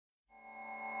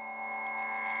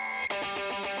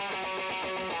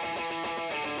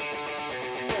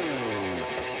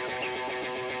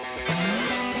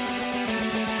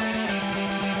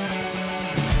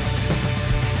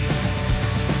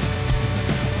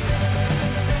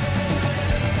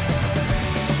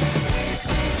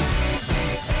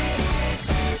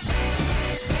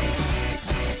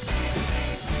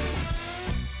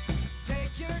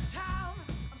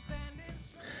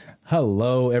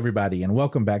Hello, everybody, and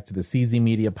welcome back to the CZ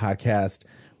Media Podcast.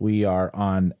 We are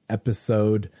on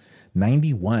episode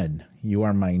 91. You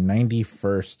are my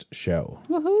 91st show.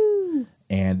 Woohoo!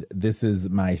 And this is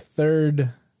my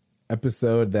third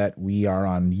episode that we are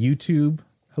on YouTube.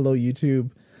 Hello,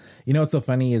 YouTube. You know what's so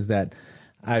funny is that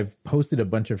I've posted a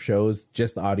bunch of shows,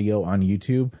 just audio on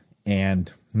YouTube,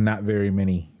 and not very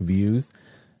many views.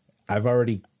 I've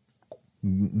already,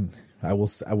 I will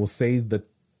say the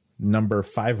number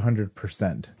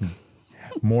 500%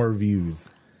 more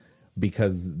views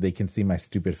because they can see my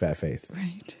stupid fat face.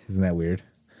 Right. Isn't that weird?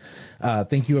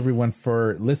 Thank you everyone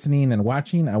for listening and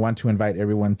watching. I want to invite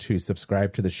everyone to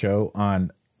subscribe to the show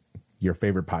on your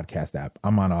favorite podcast app.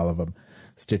 I'm on all of them: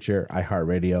 Stitcher,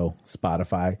 iHeartRadio,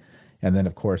 Spotify, and then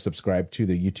of course subscribe to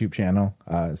the YouTube channel.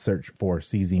 Search for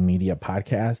CZ Media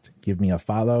Podcast. Give me a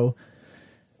follow.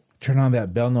 Turn on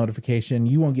that bell notification.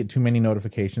 You won't get too many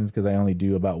notifications because I only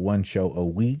do about one show a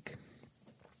week.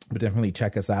 But definitely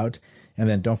check us out. And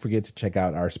then don't forget to check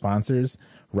out our sponsors,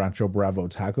 Rancho Bravo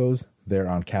Tacos. They're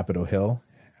on Capitol Hill.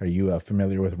 Are you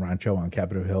familiar with Rancho on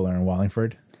Capitol Hill or in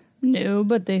Wallingford? No,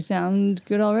 but they sound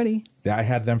good already. Yeah, I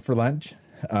had them for lunch.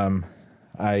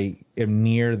 I am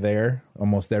near there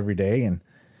almost every day. And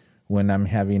when I'm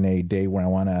having a day where I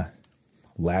want to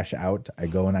lash out, I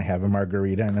go and I have a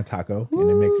margarita and a taco, and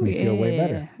it makes me feel way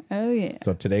better. Oh, yeah.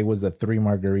 So today was a 3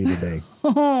 margarita day.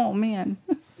 Oh, man.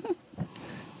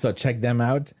 So check them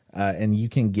out, and you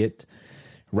can get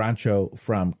Rancho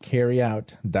from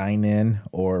carryout, dine-in,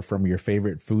 or from your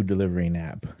favorite food delivering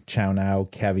app. Chow Now,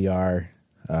 Caviar,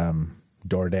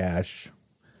 DoorDash.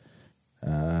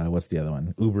 What's the other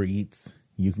one? Uber Eats.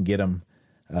 You can get them,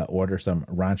 order some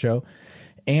Rancho.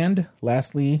 And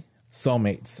lastly,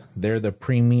 Soulmates. They're the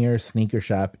premier sneaker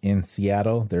shop in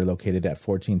Seattle. They're located at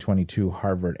 1422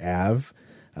 Harvard Ave.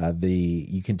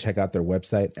 You can check out their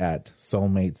website at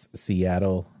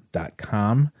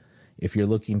soulmatesseattle.com. If you're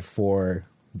looking for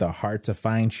the hard to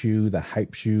find shoe, the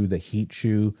hype shoe, the heat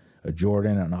shoe, a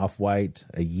Jordan, an Off-White,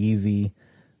 a Yeezy,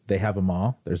 they have them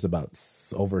all. There's about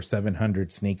over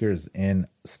 700 sneakers in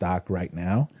stock right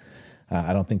now.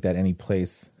 I don't think that any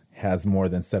place has more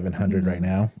than 700 right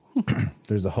now.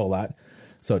 There's a whole lot.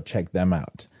 So check them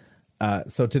out.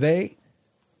 So today,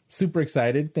 super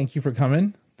excited. Thank you for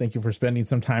coming. Thank you for spending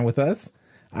some time with us.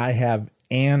 I have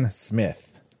Ann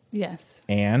Smith. Yes.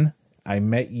 Ann, I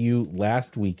met you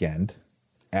last weekend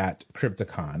at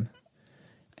Crypticon.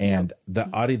 And the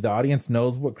audience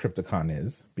knows what Crypticon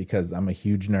is because I'm a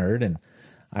huge nerd. And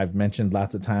I've mentioned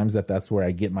lots of times that that's where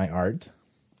I get my art.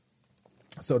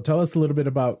 So tell us a little bit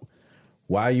about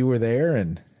why you were there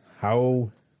and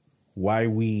why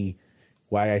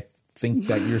I think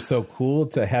that you're so cool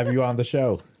to have you on the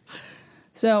show.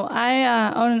 So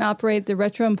I own and operate the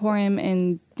Retro Emporium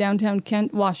in downtown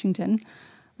Kent, Washington.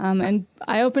 And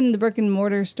I opened the brick and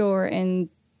mortar store in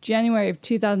January of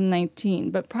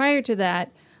 2019. But prior to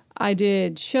that, I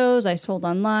did shows, I sold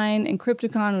online, and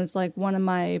Crypticon was like one of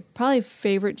my probably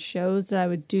favorite shows that I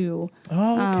would do.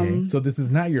 Oh, okay. So this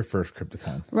is not your first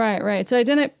Crypticon. Right. So I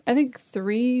did it, I think,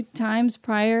 3 times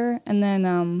prior, and then,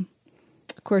 of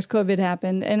course, COVID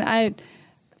happened. And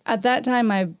at that time,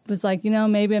 I was like,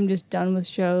 maybe I'm just done with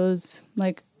shows.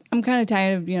 Like, I'm kind of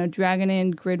tired of, dragging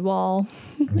in Gridwall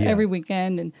every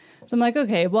weekend. And so I'm like,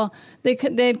 okay, well, they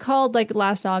had called like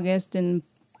last August and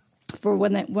for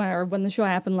when the show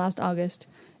happened last August,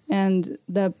 and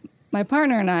my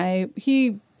partner and I,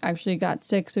 he actually got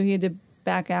sick, so he had to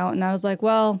back out, and I was like,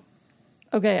 well,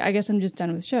 okay, I guess I'm just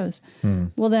done with shows.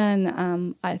 Well,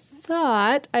 then I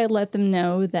thought I'd let them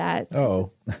know that,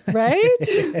 right,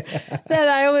 that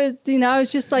I was, I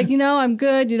was just like, I'm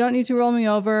good. You don't need to roll me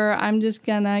over. I'm just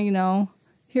gonna,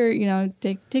 here,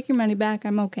 take your money back.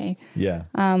 I'm okay. Yeah.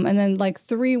 And then like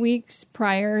 3 weeks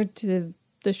prior to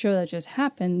the show that just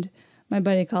happened, my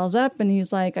buddy calls up and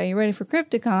he's like, "Are you ready for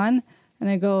Crypticon?" And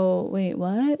I go, "Wait,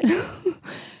 what?"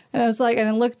 And I was like, and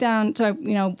I looked down, so I,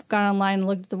 got online and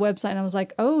looked at the website, and I was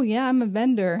like, "Oh yeah, I'm a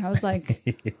vendor." I was like,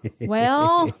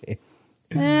 "Well,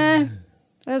 I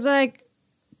was like,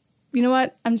 you know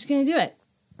what? I'm just gonna do it.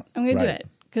 I'm gonna do it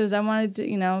because I wanted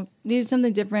to, needed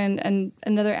something different and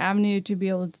another avenue to be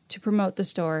able to promote the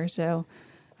store. So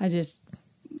I just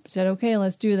said, okay,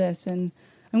 let's do this, and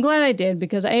I'm glad I did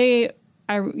because I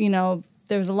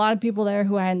there was a lot of people there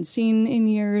who I hadn't seen in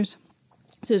years,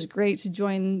 so it was great to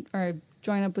join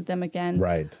up with them again.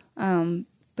 Right.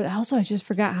 But also I just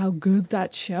forgot how good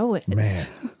that show is. Man.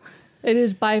 It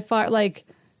is by far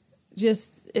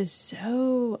is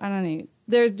so, I don't know.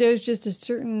 There's just a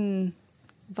certain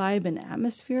vibe and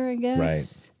atmosphere, I guess.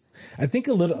 Right. I think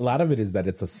a lot of it is that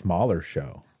it's a smaller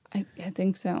show. I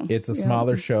think so. It's a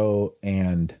smaller show,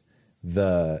 and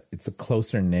it's a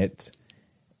closer knit,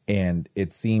 and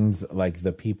it seems like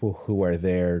the people who are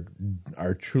there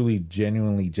are truly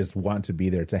genuinely just want to be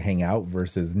there to hang out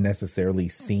versus necessarily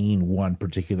seeing one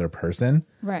particular person.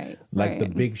 Right. Like the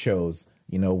big shows,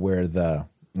 where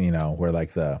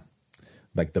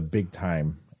like the big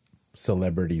time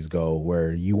celebrities go,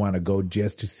 where you want to go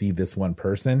just to see this one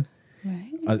person.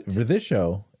 Right. For this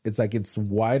show, it's like it's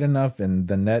wide enough and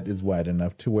the net is wide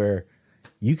enough to where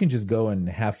you can just go and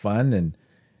have fun and,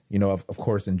 of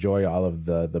course, enjoy all of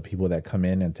the people that come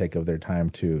in and take of their time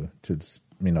to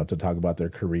talk about their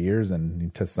careers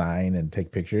and to sign and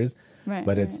take pictures. Right.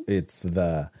 But it's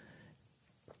the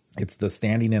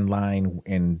standing in line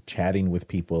and chatting with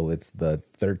people. It's the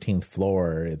 13th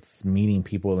floor. It's meeting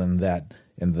people in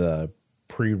the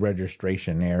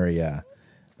pre-registration area.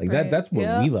 Like that's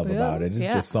what we love about it. It's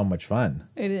just so much fun.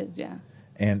 It is, yeah.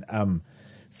 And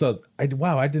so I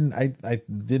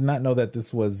did not know that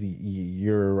this was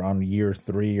you're on year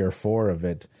 3 or 4 of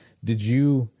it.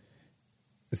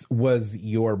 Was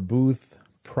your booth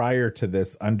prior to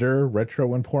this under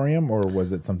Retro Emporium, or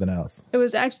was it something else? It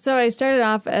was actually, so I started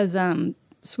off as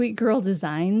Sweet Girl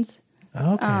Designs.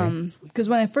 Okay. Because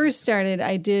when I first started,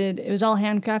 it was all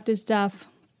handcrafted stuff.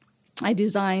 I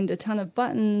designed a ton of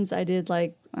buttons. I did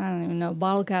I don't even know,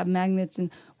 bottle cap magnets and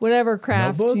whatever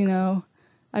craft, Notebooks?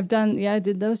 I've done, I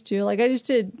did those too. I just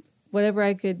did whatever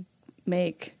I could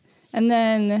make. And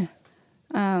then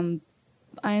I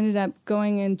ended up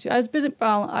going into, Etsy,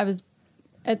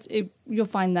 you'll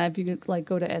find that if you could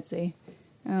go to Etsy.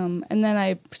 And then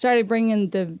I started bringing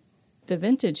the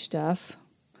vintage stuff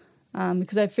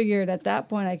because I figured at that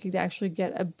point I could actually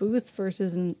get a booth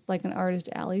versus an artist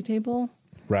alley table.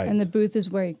 Right. And the booth is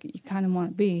where you kind of want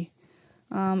to be.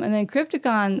 And then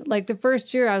Crypticon, the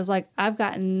first year I was like, I've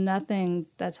got nothing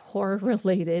that's horror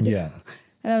related. Yeah.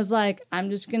 And I was like, I'm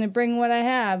just going to bring what I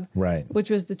have. Right. Which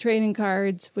was the trading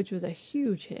cards, which was a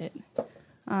huge hit.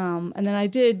 And then I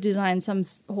did design some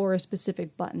horror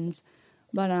specific buttons.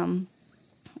 But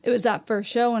it was that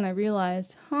first show when I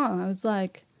realized, I was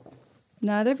like,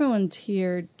 not everyone's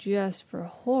here just for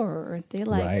horror. They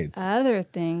like other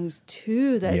things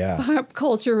too that's pop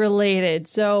culture related.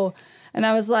 So, and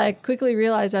I was quickly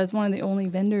realized I was one of the only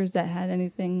vendors that had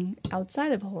anything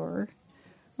outside of horror.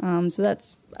 So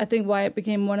that's, I think, why it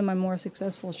became one of my more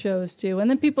successful shows too. And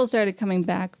then people started coming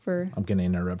back for... I'm going to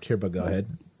interrupt here, but go ahead.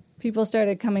 People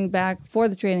started coming back for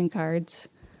the trading cards.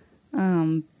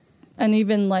 And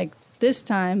even this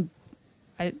time,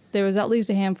 there was at least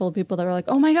a handful of people that were like,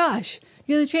 oh my gosh,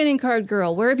 you're the trading card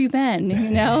girl. Where have you been?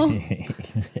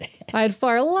 I had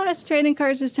far less trading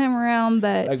cards this time around,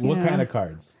 but... what kind of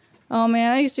cards? Oh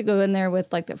man, I used to go in there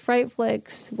with the Fright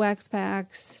Flicks, Wax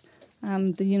Packs,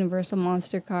 the Universal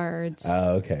Monster cards.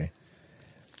 Oh, okay.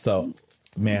 So,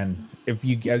 man,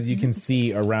 as you can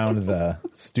see around the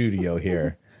studio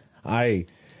here, I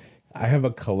have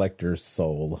a collector's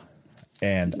soul,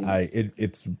 and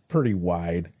it's pretty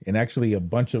wide. And actually, a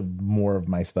bunch of more of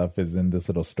my stuff is in this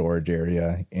little storage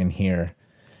area in here,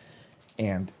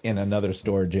 and in another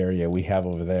storage area we have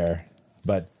over there.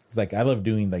 But it's I love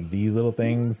doing these little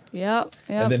things. Yep.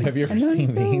 And then have you ever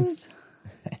seen these?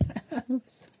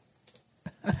 Oops.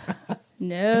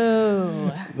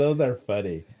 No. Those are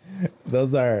funny.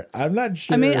 I'm not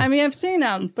sure. I mean, I've seen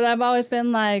them, but I've always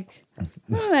been I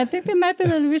think they might be a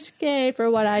little risque for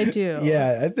what I do.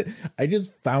 Yeah, I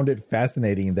just found it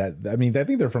fascinating that, I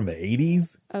think they're from the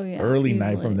 80s. Oh, yeah.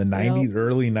 From the 90s,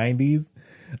 early 90s.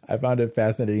 I found it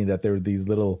fascinating that there were these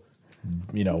little,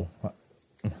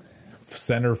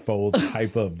 centerfold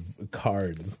type of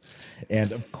cards.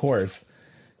 And of course,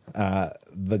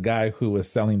 the guy who was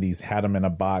selling these had them in a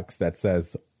box that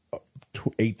says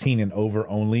 18 and over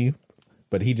only,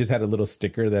 but he just had a little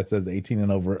sticker that says 18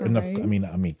 and over. Right. I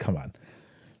mean, come on.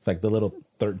 It's the little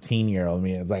 13-year-old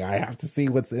me. It's I have to see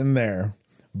what's in there.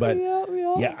 But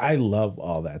yeah, I love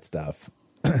all that stuff.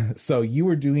 So you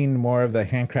were doing more of the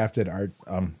handcrafted art,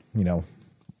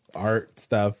 art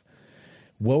stuff.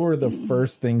 What were the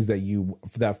first things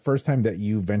that first time that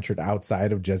you ventured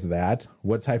outside of just that?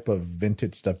 What type of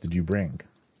vintage stuff did you bring?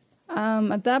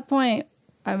 At that point,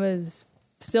 I was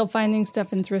still finding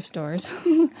stuff in thrift stores.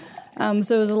 So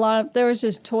it was there was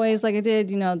just toys I did,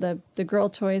 the girl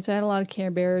toys. I had a lot of Care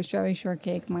Bears, Strawberry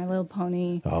Shortcake, My Little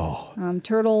Pony,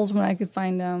 Turtles when I could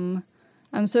find them.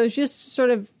 So it's just sort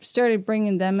of started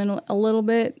bringing them in a little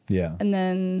bit. Yeah. And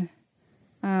then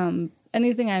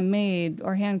anything I made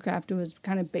or handcrafted was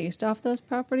kind of based off those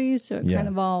properties. So it kind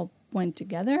of all went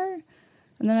together.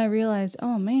 And then I realized,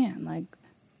 oh man,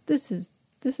 this is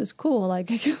cool.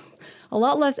 A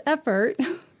lot less effort.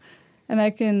 And I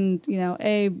can,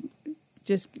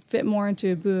 just fit more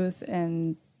into a booth,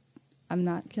 and I'm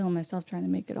not killing myself trying to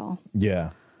make it all.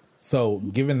 Yeah. So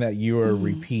given that you're a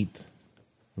repeat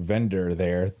vendor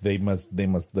there,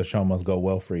 the show must go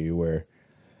well for you where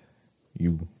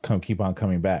you keep on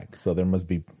coming back. So there must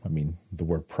be, I mean, the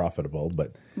word profitable,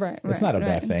 but it's not a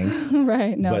bad thing.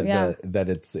 Right. No. But that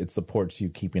it supports you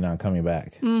keeping on coming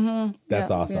back. Mm-hmm.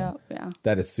 That's awesome. Yeah.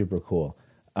 That is super cool.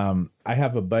 I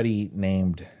have a buddy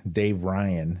named Dave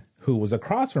Ryan who was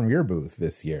across from your booth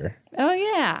this year. Oh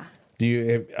yeah. Do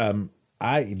you?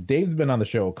 Dave's been on the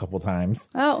show a couple times.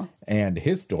 Oh. And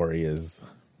his story is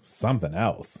something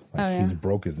else. Like he's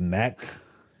broke his neck,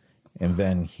 and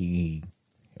then he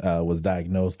was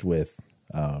diagnosed with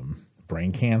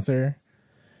brain cancer.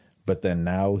 But then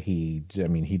now he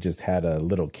just had a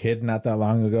little kid not that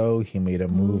long ago. He made a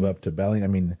move up to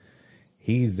Bellingham. I mean,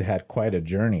 he's had quite a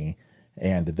journey.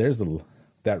 And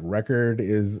that record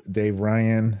is Dave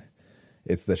Ryan.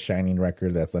 It's the Shining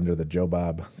record that's under the Joe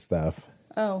Bob stuff.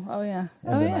 Oh yeah.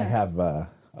 And then I have a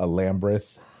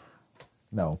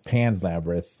Pan's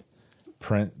Labyrinth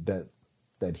print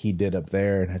that he did up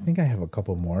there, and I think I have a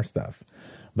couple more stuff.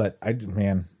 But I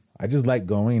just like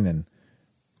going and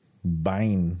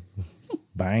buying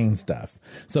stuff.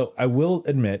 So I will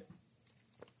admit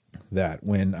that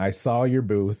when I saw your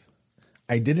booth,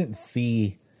 I didn't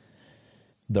see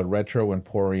the Retro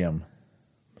Emporium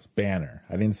banner.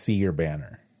 I didn't see your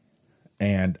banner.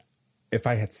 And if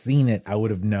I had seen it, I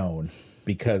would have known,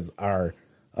 because our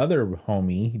other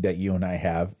homie that you and I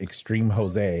have, Extreme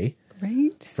Jose,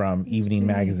 right, from Evening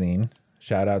Magazine,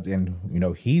 shout out, and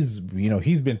he's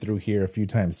been through here a few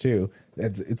times too.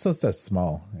 It's just a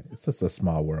small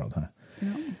world, huh?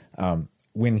 Yeah.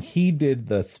 When he did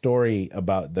the story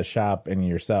about the shop and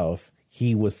yourself,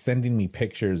 he was sending me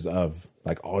pictures of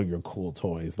like all your cool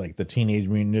toys, like the Teenage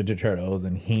Mutant Ninja Turtles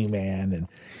and He-Man, and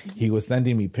he was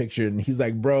sending me pictures, and he's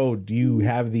like, "Bro, do you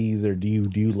have these, or do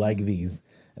you like these?"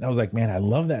 And I was like, "Man, I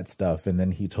love that stuff." And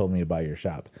then he told me about your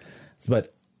shop, so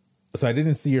I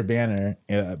didn't see your banner,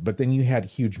 but then you had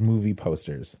huge movie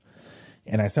posters,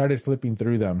 and I started flipping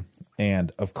through them,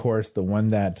 and of course, the one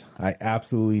that I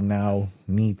absolutely now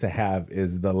need to have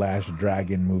is the Last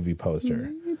Dragon movie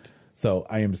poster. Right. So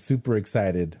I am super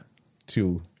excited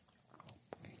to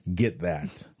get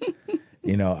that.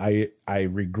 I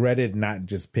regretted not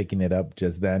just picking it up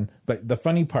just then. But the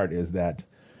funny part is that,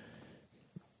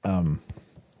 and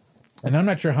I'm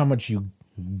not sure how much you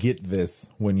get this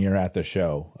when you're at the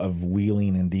show of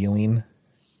wheeling and dealing.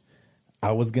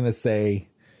 I was going to say,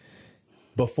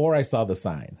 before I saw the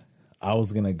sign, I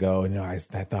was going to go, I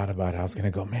thought about it. I was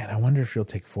going to go, man, I wonder if she'll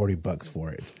take $40 for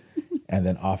it, and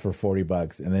then offer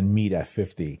 $40 and then meet at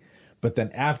 50. But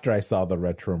then after I saw the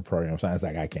Retro Emporium sign, I was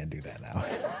like, I can't do that now.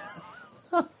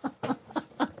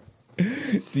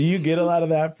 Do you get a lot of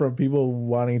that from people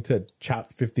wanting to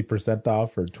chop 50%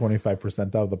 off or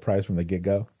 25% off the price from the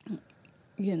get-go?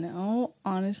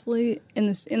 Honestly, in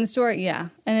the store, yeah.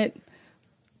 And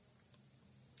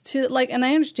and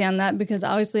I understand that, because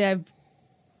obviously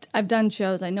I've done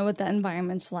shows. I know what that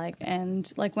environment's like.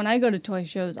 And like when I go to toy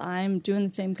shows, I'm doing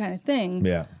the same kind of thing.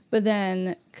 Yeah. But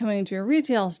then coming into a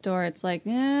retail store, it's like,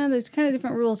 yeah, there's kind of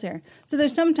different rules here. So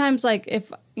there's sometimes like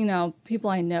if, people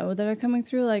I know that are coming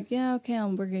through, like, yeah, okay,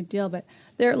 I'll work a deal. But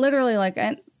they're literally like,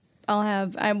 I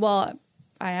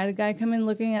had a guy come in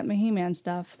looking at my He-Man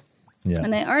stuff. Yeah.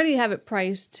 And they already have it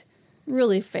priced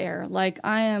really fair. Like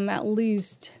I am at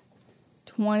least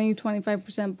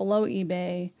 20-25% below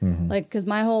eBay, because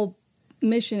my whole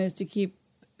mission is to keep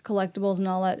collectibles and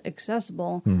all that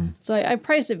accessible. So I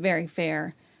price it very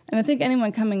fair, and I think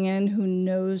anyone coming in who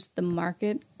knows the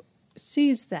market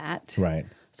sees that. Right.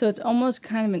 So it's almost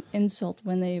kind of an insult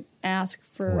when they ask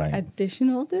for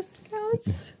additional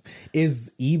discounts.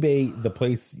 Is eBay the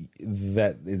place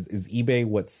that is eBay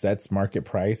what sets market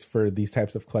price for these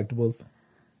types of collectibles?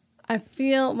 I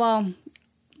feel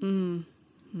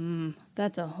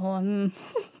that's a whole.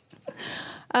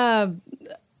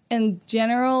 In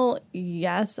general,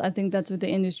 yes, I think that's what the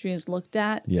industry has looked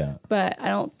at. Yeah. But I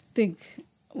don't think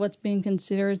what's being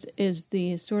considered is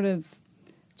the sort of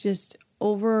just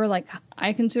over, like,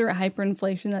 I consider it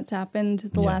hyperinflation that's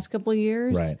happened the last couple of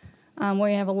years. Right. Where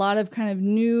you have a lot of kind of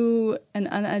new and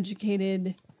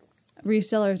uneducated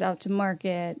resellers out to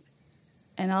market.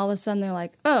 And all of a sudden they're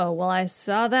like, oh, well, I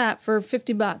saw that for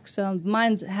 $50. So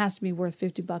mine has to be worth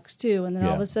 $50 too. And then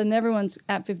all of a sudden everyone's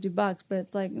at $50, but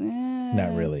it's like,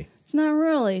 not really. It's not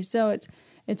really. So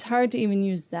it's hard to even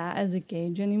use that as a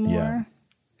gauge anymore. Yeah.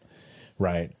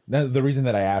 Right. The reason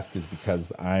that I ask is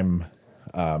because I'm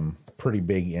pretty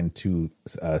big into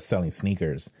selling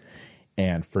sneakers.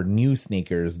 And for new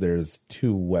sneakers, there's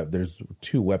two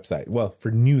websites. Well, for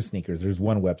new sneakers, there's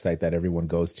one website that everyone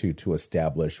goes to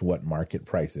establish what market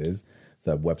price is. It's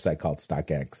a website called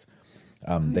StockX.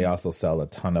 They also sell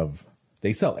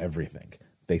they sell everything.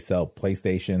 They sell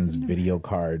PlayStations, video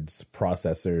cards,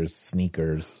 processors,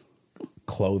 sneakers,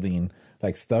 clothing,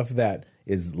 like stuff that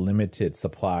is limited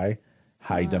supply,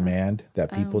 high demand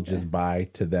that people just buy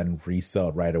to then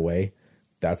resell right away.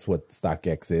 That's what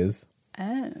StockX is.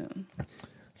 Oh.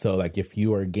 So like if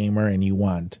you are a gamer and you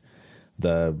want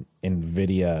the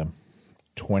NVIDIA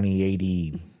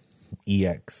 2080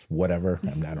 EX, whatever, I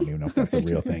don't even know if that's a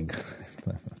real thing.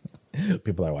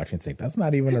 People are watching and saying, that's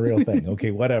not even a real thing.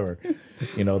 Okay, whatever.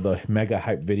 The mega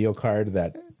hype video card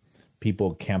that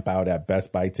people camp out at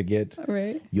Best Buy to get,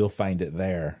 right? You'll find it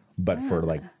there, but for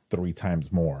like 3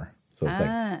 times more. So it's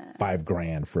like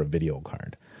 $5,000 for a video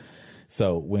card.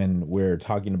 So when we're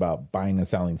talking about buying and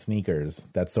selling sneakers,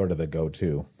 that's sort of the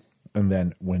go-to. And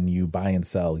then when you buy and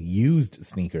sell used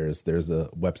sneakers, there's a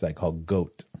website called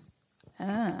GOAT.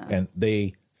 And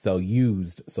they sell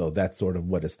used. So that's sort of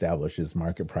what establishes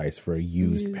market price for a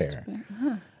used pair.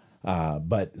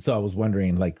 But so I was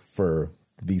wondering, like, for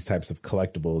these types of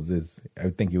collectibles, I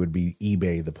would think it would be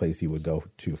eBay the place you would go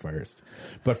to first.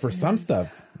 But for some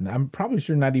stuff, I'm probably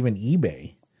sure not even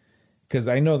eBay. Because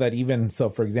I know that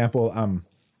for example,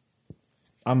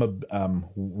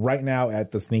 right now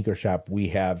at the sneaker shop, we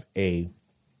have a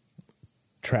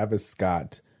Travis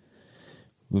Scott,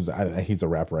 he's a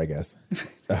rapper, I guess.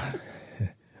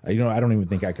 I don't even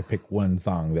think I could pick one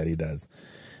song that he does.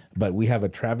 But we have a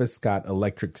Travis Scott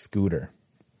electric scooter.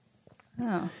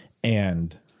 Oh.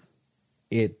 And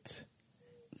it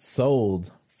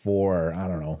sold for, I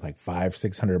don't know, like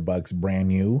 $500-$600 brand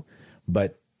new,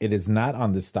 but it is not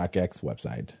on the StockX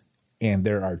website. And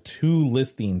there are 2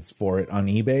 listings for it on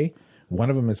eBay. One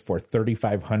of them is for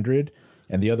 $3,500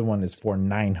 and the other one is for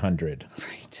 $900.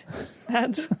 Right.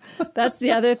 That's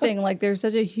the other thing. Like, there's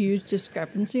such a huge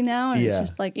discrepancy now. And it's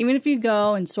just like, even if you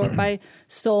go and sort by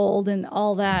sold and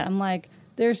all that, I'm like,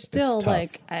 there's still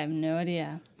like, I have no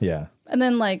idea. Yeah. And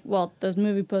then like, well, those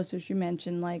movie posters you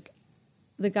mentioned, like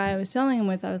the guy I was selling them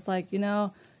with, I was like, you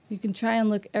can try and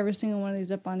look every single one of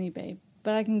these up on eBay.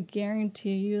 But I can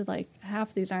guarantee you, like,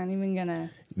 half these aren't even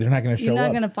gonna. They're not gonna show up. You're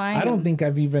not gonna find. I don't think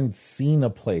I've even seen a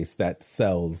place that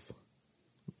sells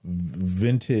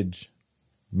vintage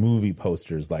movie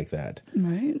posters like that.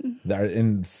 Right. There are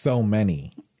in so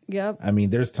many. Yep. I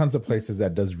mean, there's tons of places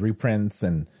that does reprints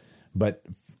but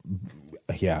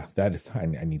yeah, that is. I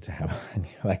need to have.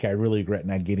 Like, I really regret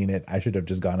not getting it. I should have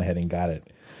just gone ahead and got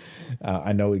it.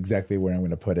 I know exactly where I'm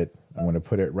going to put it. I'm going to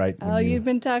put it right. Oh, you've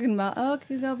been talking about. Oh, it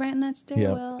could go right in that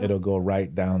stairwell. Yeah, it'll go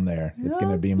right down there. It's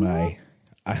going to be my.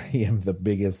 I am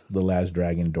the last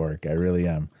dragon dork. I really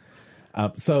am.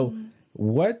 So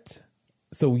what?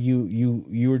 So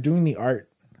you were doing the art.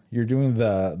 You're doing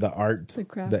the art, the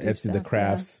Etsy, stuff, the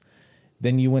crafts. Yeah.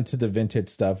 Then you went to the vintage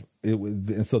stuff.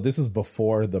 And so this was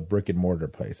before the brick and mortar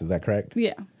place. Is that correct?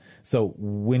 Yeah. So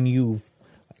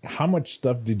how much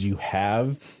stuff did you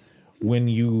have when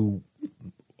you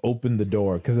opened the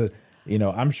door? Because,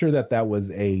 I'm sure that was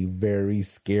a very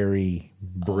scary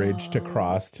bridge to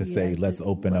cross to say, let's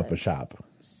open up a shop.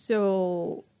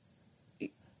 So,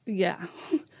 yeah.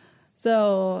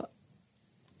 So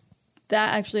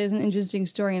that actually is an interesting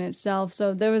story in itself.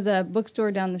 So there was a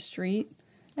bookstore down the street,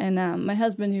 and my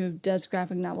husband, who does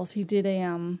graphic novels, he did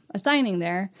a signing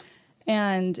there.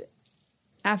 And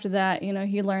after that,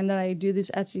 he learned that I do this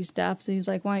Etsy stuff. So he's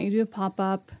like, why don't you do a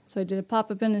pop-up? So I did a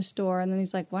pop-up in his store. And then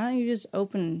he's like, why don't you just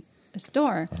open a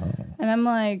store? Oh. And I'm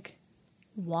like,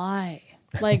 why?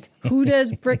 Like, who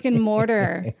does brick and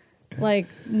mortar? Like,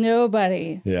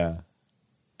 nobody. Yeah.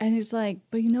 And he's like,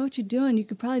 but you know what you're doing? You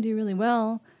could probably do really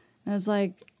well. And I was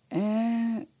like,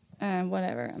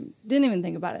 whatever. Didn't even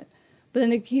think about it. But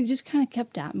then he just kind of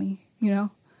kept at me, And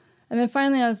then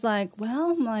finally I was like,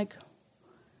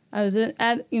 I was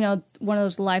at, one of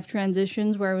those life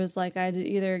transitions where it was like I had to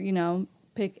either,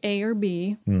 pick A or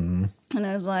B. Mm-hmm. And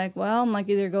I was like,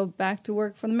 either go back to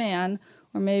work for the man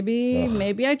or maybe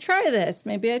I try this.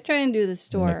 Maybe I try and do this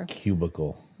store. In a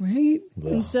cubicle. Right? Ugh.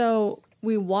 And so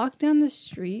we walked down the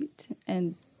street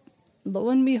and lo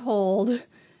and behold,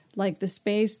 like the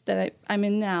space that I'm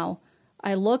in now,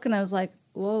 I look and I was like,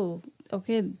 whoa,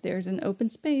 okay, there's an open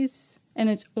space and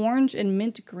it's orange and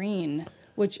mint green,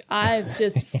 which I've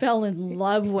just fell in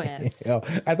love with. Oh,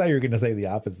 I thought you were going to say the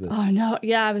opposite. Oh, no.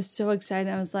 Yeah, I was so excited.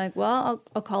 I was like, well,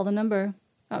 I'll call the number.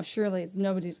 Oh, surely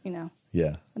nobody's,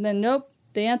 Yeah. And then, nope,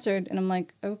 they answered. And I'm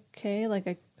like, okay,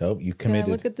 Nope, you committed.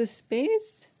 Can I look at this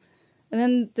space? And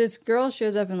then this girl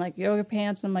shows up in like yoga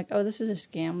pants. And I'm like, oh, this is a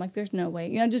scam. Like, there's no way.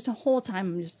 You know, just the whole time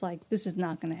I'm just like, this is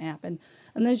not going to happen.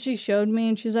 And then she showed me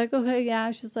and she's like, okay,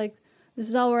 yeah. She's like, this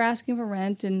is all we're asking for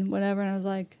rent and whatever. And I was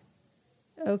like,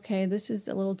 okay, this is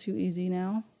a little too easy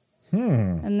now.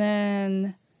 And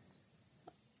then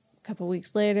a couple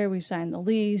weeks later, we signed the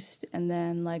lease. And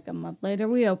then like a month later,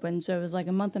 we opened. So it was like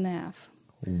a month and a half.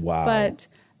 Wow.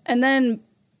 And then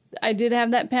I did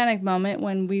have that panic moment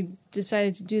when we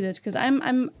decided to do this because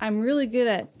I'm really good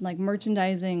at like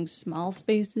merchandising small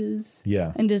spaces,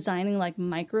 and designing like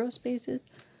micro spaces.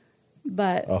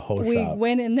 But a whole we shop.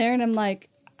 went in there and I'm like,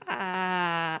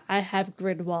 I have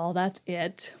grid wall, that's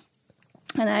it.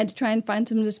 And I had to try and find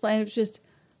some display. And it was just,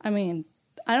 I mean,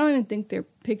 I don't even think their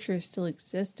pictures still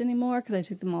exist anymore because I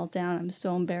took them all down. I'm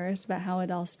so embarrassed about how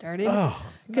it all started.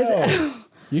 Oh, no.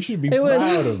 You should be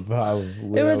proud of how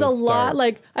it was a lot.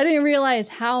 Like, I didn't realize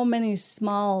how many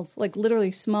smalls, like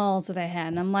literally smalls that I had.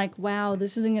 And I'm like, wow,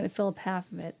 this isn't going to fill up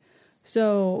half of it.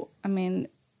 So, I mean,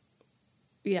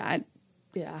 yeah.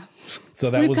 So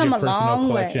that was your personal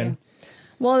collection? Way.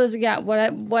 Well, it was,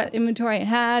 what inventory I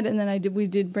had. And then we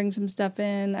did bring some stuff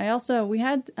in.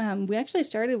 We actually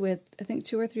started with, I think,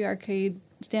 2 or 3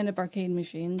 stand-up arcade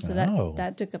machines. So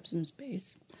that took up some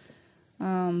space.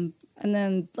 And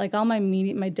then like all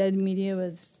my dead media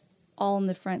was all in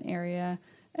the front area.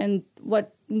 And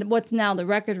what's now the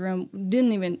record room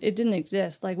didn't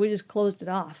exist. Like we just closed it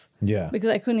off. Yeah. Because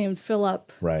I couldn't even fill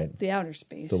up the outer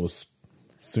space. So it was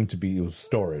it was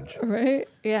storage. Right?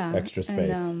 Yeah. Extra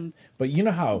space. But you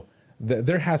know how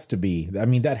there has to be, I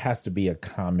mean, that has to be a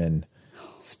common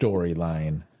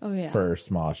storyline for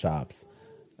small shops.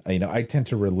 You know, I tend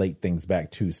to relate things back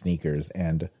to sneakers,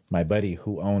 and my buddy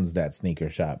who owns that sneaker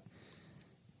shop,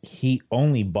 he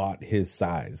only bought his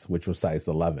size, which was size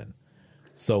 11.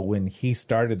 So when he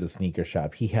started the sneaker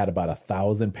shop, he had about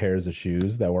 1,000 pairs of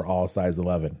shoes that were all size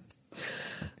 11.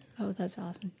 Oh, that's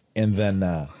awesome. And then,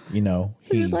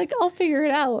 he's like, I'll figure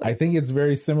it out. I think it's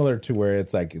very similar to where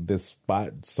it's like this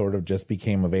spot sort of just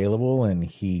became available and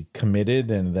he committed,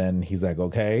 and then he's like,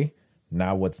 okay,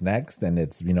 now what's next? And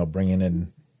it's, bringing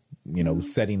in,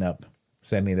 setting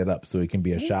it up so it can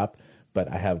be a shop. But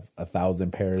I have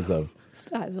 1,000 pairs of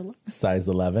size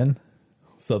 11.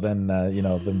 So then,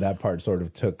 then that part sort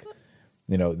of took,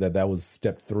 that was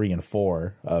step 3 and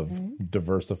 4 of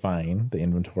diversifying the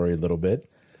inventory a little bit.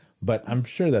 But I'm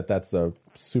sure that that's a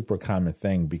super common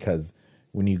thing, because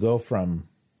when you go from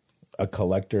a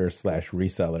collector /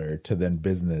 reseller to then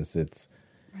business, it's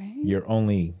you're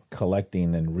only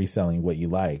collecting and reselling what you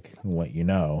like and what you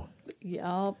know.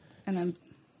 Yep. And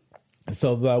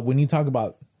when you talk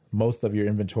about most of your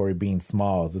inventory being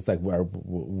smalls, it's like, what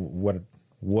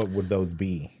would those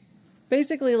be?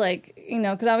 Basically, like,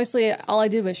 because obviously all I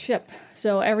did was ship.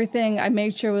 So everything I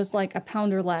made sure was like a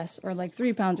pound or less, or like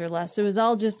 3 pounds or less. It was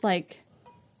all just like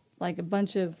a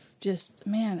bunch of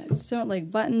it's so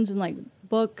like buttons and like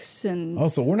books and. Oh,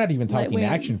 so we're not even talking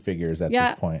action figures at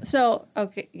this point. So,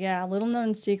 okay. Yeah. Little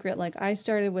known secret. Like I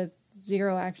started with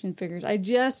 0 action figures. I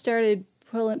just started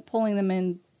pulling them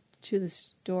in to the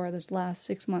store this last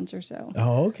 6 months or so.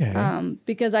 Oh, okay.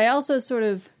 Because I also sort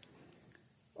of,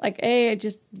 like, they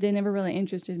never really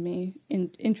interested me.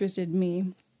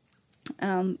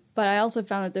 But I also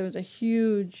found that there was a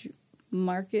huge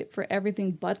market for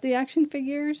everything but the action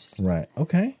figures. Right.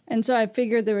 Okay. And so I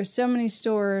figured there were so many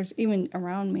stores, even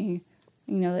around me,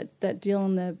 that deal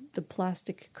in the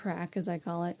plastic crack, as I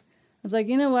call it. I was like,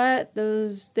 you know what?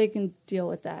 They can deal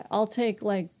with that. I'll take,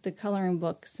 like, the coloring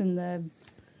books and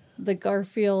the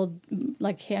Garfield,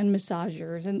 like, hand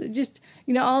massagers and just,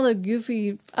 all the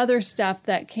goofy other stuff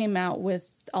that came out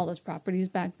with all those properties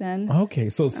back then. Okay,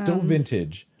 so still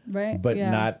vintage, right? But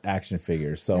not action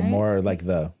figures. So more like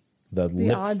the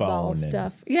lip phone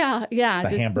stuff. Yeah.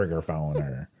 The hamburger phone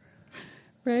or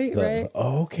right.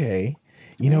 Okay,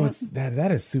 it's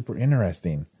that is super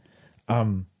interesting.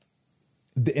 And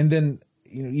then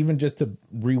even just to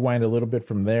rewind a little bit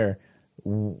from there.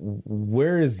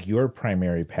 Where is your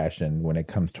primary passion when it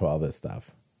comes to all this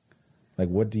stuff? Like,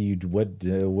 what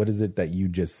is it that you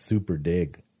just super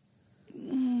dig?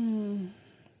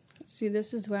 See,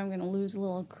 this is where I'm going to lose a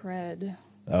little cred.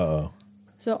 Uh-oh.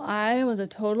 So I was a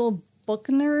total book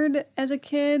nerd as a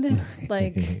kid,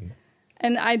 like,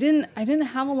 and I didn't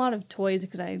have a lot of toys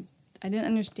because I didn't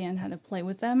understand how to play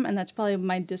with them, and that's probably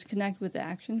my disconnect with the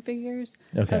action figures.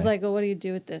 Okay. I was like, well, what do you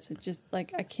do with this? It's just,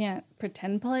 like, I can't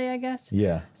pretend play, I guess.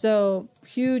 Yeah. So,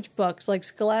 huge books, like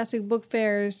Scholastic book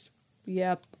fairs.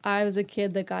 Yep. I was a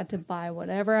kid that got to buy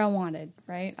whatever I wanted,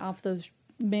 right? Off those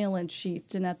mail-in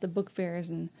sheets and at the book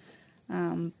fairs. And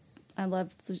I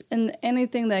loved, and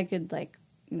anything that I could, like,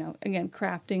 again,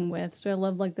 crafting with. So I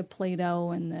love like the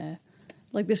Play-Doh and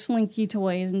the Slinky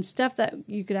toys and stuff that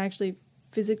you could actually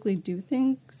physically do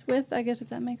things with, I guess, if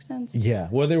that makes sense. Yeah.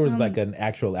 Well, there was like an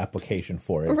actual application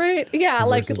for it. Right. Yeah.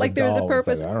 Like there was a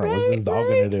purpose. Like, I don't know, what's this doll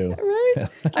going to do? Right.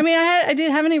 I mean, I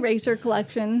did have an eraser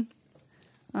collection.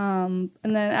 And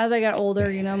then as I got older,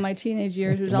 my teenage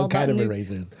years was all about what kind of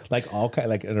erasers? Like all kind,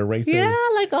 like an eraser? Yeah,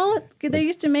 they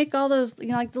used to make all those,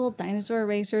 like the little dinosaur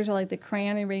erasers or like the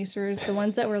crayon erasers, the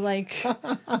ones that were like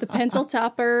the pencil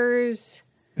toppers.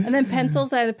 And then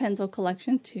pencils, I had a pencil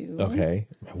collection too. Okay.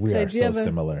 We are so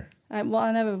similar. I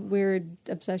have a weird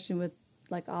obsession with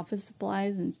like office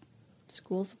supplies and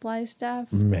school supply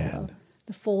stuff. Man. So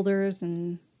the folders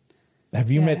and...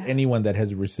 Have you met anyone that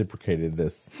has reciprocated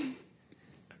this?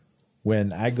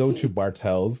 When I go to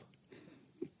Bartell's,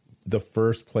 the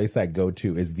first place I go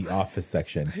to is the office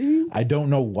section. I don't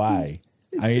know why.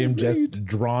 I am just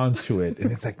drawn to it.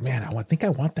 And it's like, man, I think I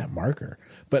want that marker.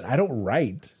 But I don't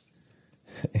write.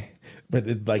 But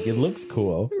it looks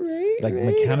cool. Right. Like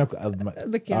mechanical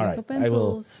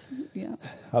pencils.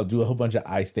 I'll do a whole bunch of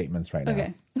I statements right now.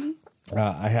 Okay.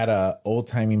 I had a old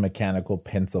timey mechanical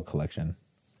pencil collection.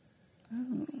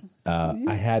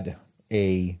 I had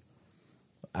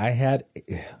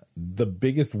the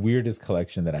biggest, weirdest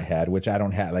collection that I had, which I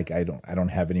don't have. Like I don't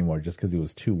have anymore, just because it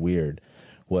was too weird.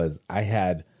 Was I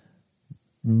had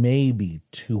maybe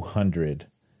 200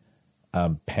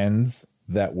 pens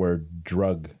that were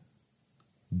drug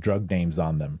names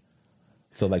on them.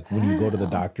 So like when you go to the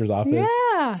doctor's office,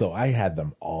 so I had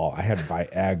them all. I had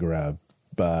Viagra,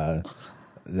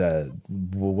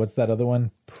 what's that other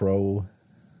one?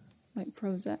 Like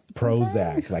Prozac.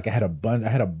 Prozac. Like I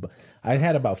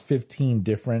had about 15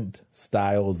 different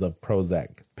styles of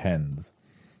Prozac pens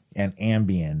and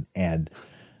Ambien, and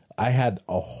I had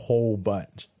a whole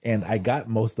bunch. And I got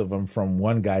most of them from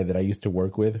one guy that I used to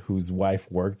work with, whose wife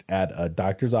worked at a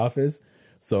doctor's office.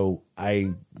 So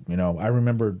I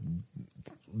remember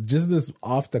just this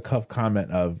off the cuff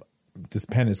comment of, this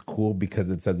pen is cool because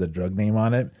it says a drug name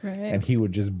on it. Right. And he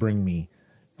would just bring me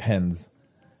pens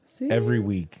every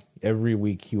week. Every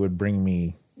week he would bring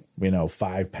me,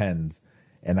 5 pens,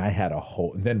 and I had a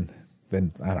whole. Then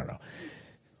I don't know.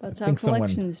 That's how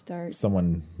collections start.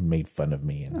 Someone made fun of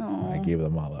me, and I gave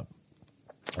them all up.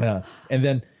 And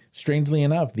then, strangely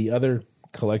enough, the other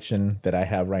collection that I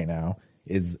have right now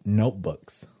is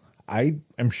notebooks. I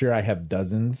am sure I have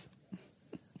dozens.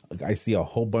 I see a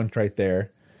whole bunch right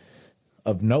there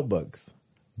of notebooks,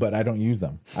 but I don't use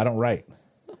them. I don't write.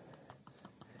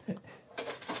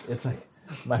 It's like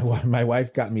my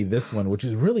wife got me this one, which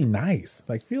is really nice.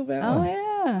 Like, feel that one. Oh,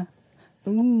 yeah.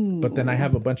 Ooh. But then I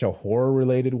have a bunch of horror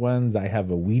related ones. I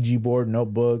have a Ouija board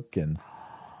notebook, and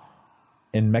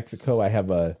in Mexico I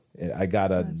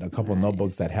got a couple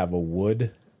notebooks that have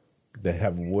wood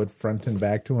front and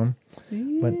back to them.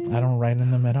 See? But I don't write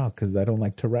in them at all because I don't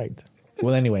like to write.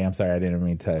 Well, anyway, I'm sorry, I didn't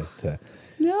mean to.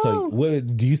 No. So,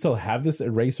 do you still have this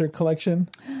eraser collection?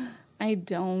 I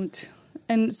don't.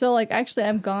 And so, actually,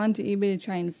 I've gone to eBay to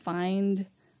try and find,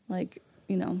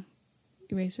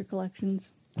 eraser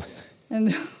collections.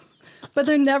 But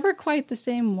they're never quite the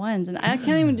same ones. And I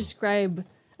can't even describe.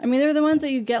 I mean, they're the ones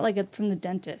that you get, from the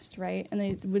dentist, right? And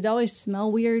they would always smell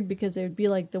weird because they would be,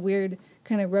 the weird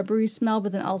kind of rubbery smell,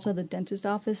 but then also the dentist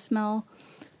office smell.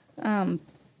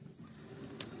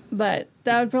 But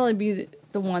that would probably be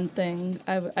the one thing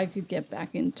I could get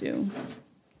back into.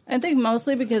 I think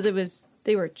mostly because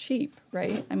they were cheap,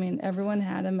 right? I mean, everyone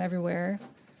had them everywhere.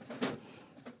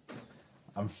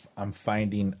 I'll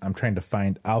find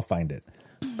it,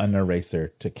 an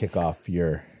eraser to kick off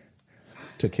your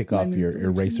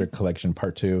eraser collection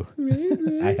part 2.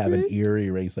 Right, I have an ear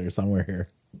eraser somewhere here.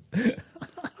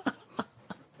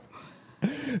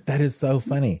 That is so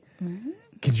funny. Mm-hmm.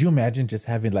 Could you imagine just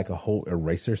having a whole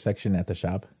eraser section at the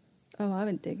shop? Oh, I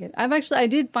would dig it. I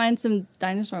did find some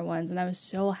dinosaur ones, and I was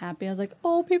so happy. I was like,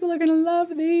 oh, people are going to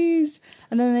love these.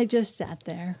 And then they just sat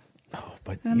there. Oh,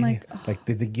 but I'm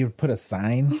did you put a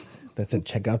sign that said,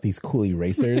 check out these cool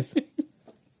erasers?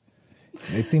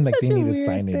 It seemed like they needed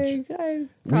signage.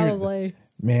 Probably.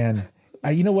 Man,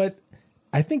 you know what?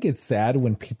 I think it's sad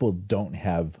when people don't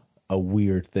have a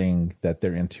weird thing that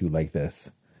they're into like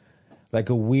this. Like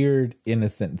a weird,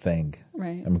 innocent thing.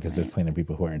 Right. I mean, because there's plenty of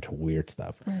people who are into weird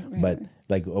stuff. Right, but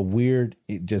like a weird,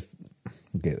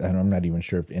 okay, I'm not even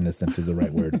sure if innocent is the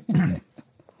right word.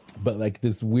 But like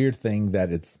this weird thing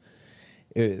that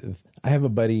I have a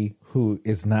buddy who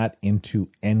is not into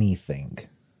anything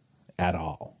at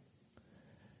all.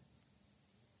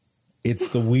 It's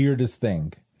the weirdest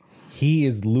thing. He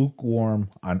is lukewarm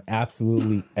on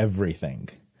absolutely everything.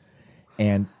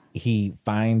 And he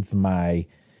finds my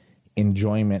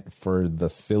enjoyment for the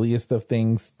silliest of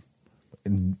things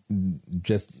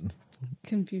just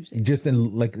confusing. Just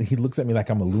in, like, he looks at me like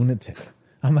I'm a lunatic.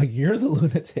 I'm like, you're the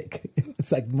lunatic.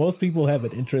 It's like most people have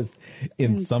an interest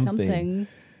in something.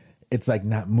 It's like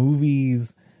not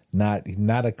movies, not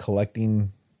a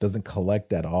collecting, doesn't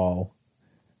collect at all.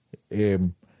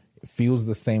 Feels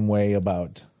the same way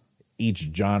about each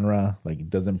genre. Like, it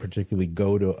doesn't particularly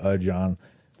go to a genre.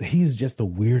 He's just the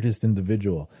weirdest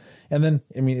individual. And then,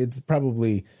 I mean, it's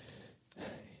probably...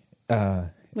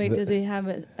 does he have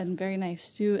a very nice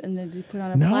suit, and then does he put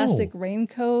on a plastic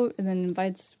raincoat and then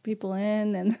invites people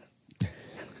in? And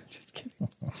just kidding.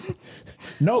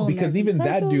 No, because even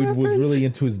that dude was really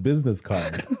into his business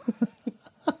card.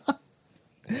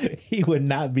 He would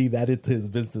not be that into his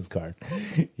business card.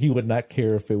 He would not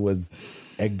care if it was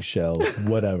eggshell,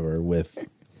 whatever, with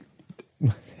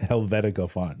Helvetica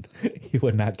font. He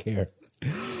would not care.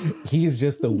 He's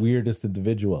just the weirdest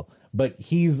individual, but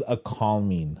he's a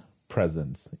calming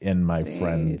presence in my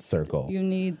friend circle. You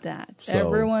need that. So,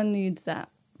 everyone needs that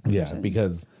person. Yeah,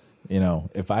 because, you know,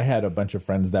 if I had a bunch of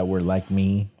friends that were like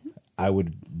me, I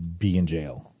would be in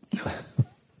jail.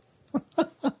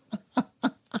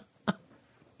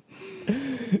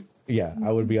 Yeah,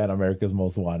 I would be on America's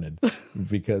Most Wanted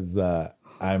because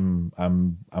I'm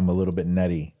a little bit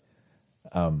nutty.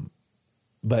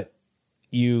 But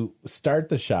you start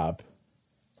the shop,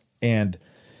 and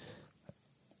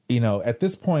you know, at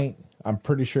this point, I'm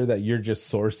pretty sure that you're just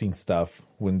sourcing stuff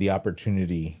when the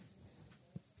opportunity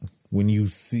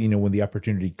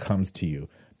comes to you.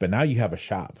 But now you have a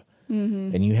shop,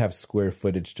 and you have square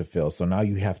footage to fill. So now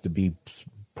you have to be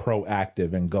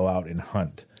proactive and go out and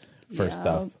hunt for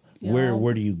stuff. Yeah.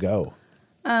 Where do you go?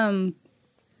 I've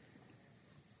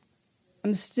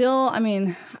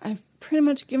pretty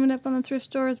much given up on the thrift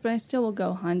stores, but I still will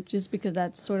go hunt just because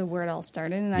that's sort of where it all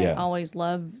started. And I always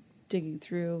love digging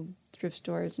through thrift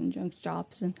stores and junk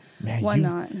shops and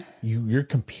whatnot. You're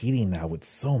competing now with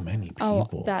so many people.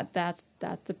 Oh, that's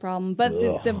the problem. But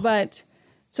but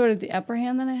sort of the upper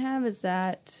hand that I have is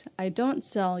that I don't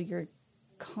sell your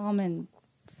common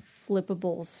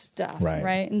flippable stuff,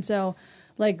 right? And so,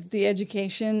 like, the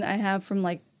education I have from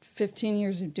like 15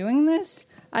 years of doing this,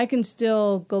 I can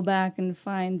still go back and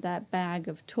find that bag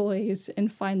of toys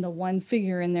and find the one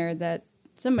figure in there that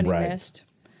somebody missed.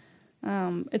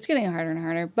 It's getting harder and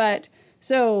harder. But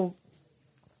so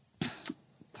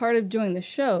part of doing the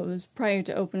shows prior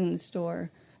to opening the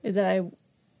store is that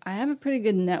I have a pretty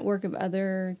good network of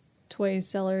other toy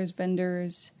sellers,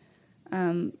 vendors,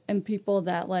 and people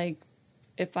that, like,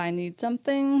 if I need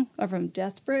something or if I'm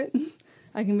desperate,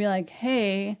 I can be like,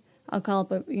 hey, I'll call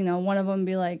up, one of them and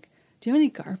be like, do you have any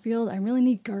Garfield? I really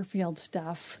need Garfield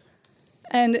stuff.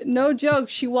 And no joke,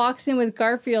 she walks in with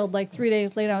Garfield like 3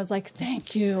 days later. I was like,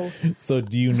 thank you. So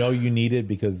do you know you need it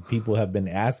because people have been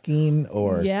asking,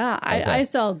 or? Yeah, okay. I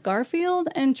sell Garfield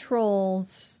and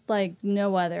Trolls like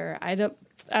no other. Out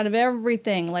of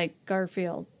everything, like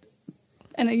Garfield.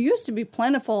 And it used to be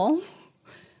plentiful,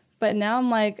 but now I'm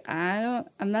like, I'm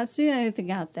not seeing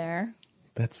anything out there.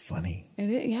 That's funny.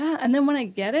 Yeah, and then when I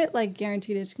get it, like,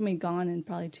 guaranteed it's going to be gone in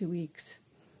probably 2 weeks.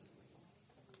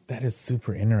 That is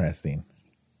super interesting.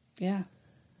 Yeah.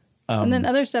 And then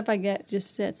other stuff I get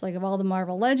just sits. Like, of all the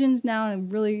Marvel Legends now, and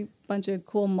a really bunch of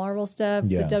cool Marvel stuff.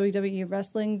 Yeah. The WWE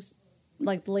wrestlings,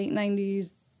 like the late 90s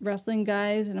wrestling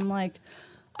guys. And I'm like,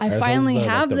 I finally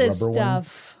have this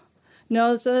stuff. Ones?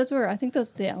 No, so those were, I think those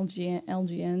the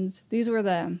LGNs. These were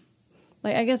the,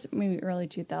 like, I guess maybe early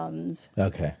 2000s.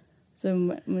 Okay.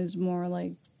 So it was more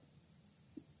like,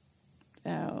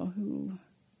 who?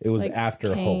 It was like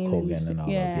after Kane Hulk Hogan and all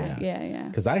those. Yeah.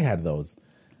 Because I had those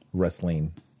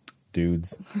wrestling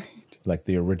dudes, like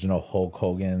the original Hulk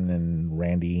Hogan and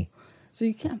Randy. So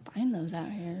you can't find those out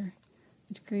here.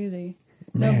 It's crazy.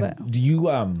 Man, no, but do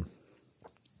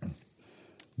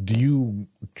you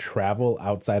travel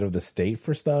outside of the state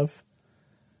for stuff?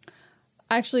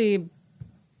 Actually,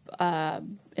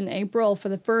 in April, for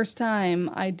the first time,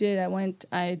 I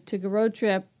took a road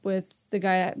trip with the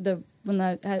guy, the one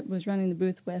that was running the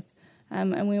booth with,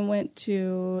 and we went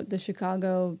to the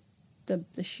Chicago, the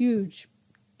huge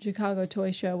Chicago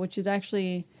Toy Show, which is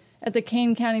actually at the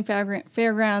Kane County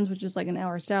Fairgrounds, which is like an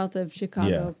hour south of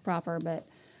Chicago proper. But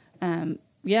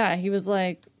he was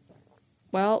like,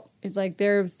 well, it's like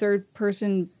their third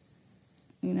person,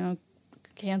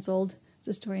 canceled. It's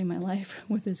a story of my life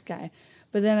with this guy.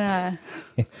 But then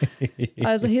he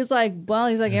was like,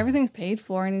 everything's paid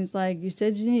for. And he's like, you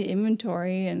said you need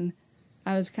inventory. And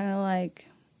I was kind of like,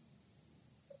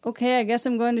 okay, I guess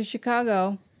I'm going to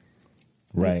Chicago.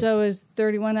 Right. And so it was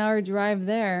 31-hour drive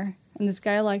there. And this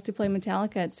guy liked to play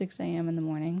Metallica at 6 a.m. in the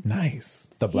morning. Nice.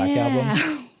 The Black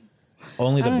Album?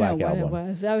 Only the Black Album. Album. What it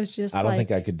was. I was just I don't think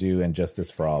I could do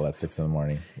Injustice for All at 6 in the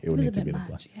morning. It would was a need to bit be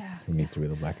much, the Black. yeah. It would need to be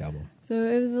the Black Album. So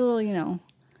it was a little,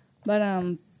 but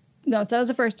no, so that was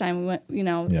the first time we went,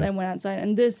 Yeah. I went outside.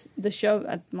 And the show,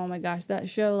 oh my gosh, that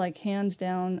show, like, hands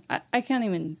down, I can't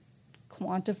even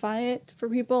quantify it for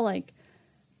people. Like,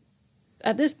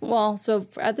 at this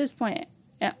point,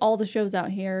 at all the shows out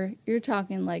here, you're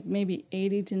talking like maybe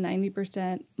 80 to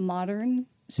 90% modern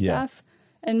stuff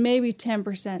and maybe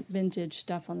 10% vintage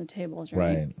stuff on the tables,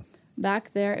 right? Right.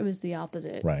 Back there, it was the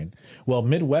opposite. Right. Well,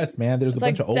 Midwest, man, there's It's a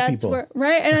bunch of old people.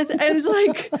 Right? And it's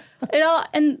like, it all,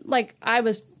 and like I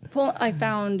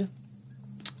found,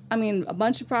 a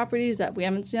bunch of properties that we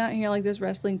haven't seen out here, like this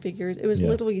wrestling figures. It was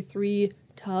literally 3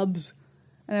 tubs.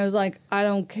 And I was like, I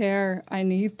don't care. I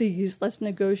need these. Let's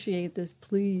negotiate this,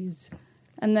 please.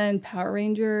 And then Power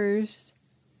Rangers,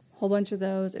 a whole bunch of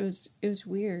those. It was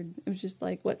weird. It was just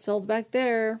like what sells back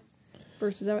there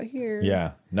versus out here.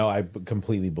 Yeah. No, I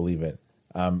completely believe it.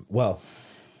 Well,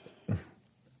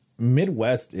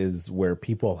 Midwest is where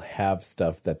people have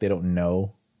stuff that they don't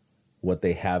know what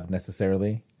they have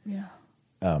necessarily. Yeah.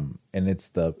 And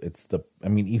it's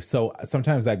so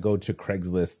sometimes I go to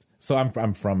Craigslist. So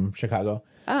I'm from Chicago.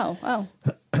 Oh.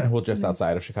 Well, just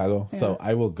outside of Chicago. Yeah. So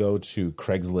I will go to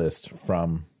Craigslist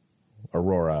from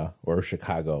Aurora or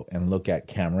Chicago and look at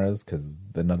cameras, because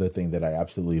another thing that I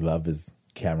absolutely love is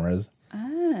cameras.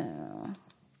 Oh.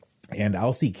 And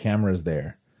I'll see cameras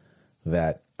there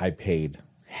that I paid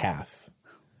half.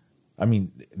 I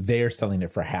mean, they're selling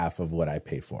it for half of what I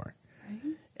paid for.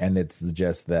 Right. And it's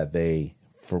just that I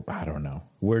don't know.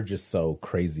 We're just so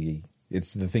crazy. The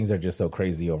things are just so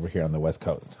crazy over here on the West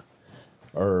Coast.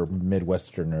 Or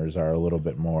Midwesterners are a little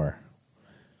bit more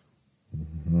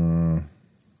down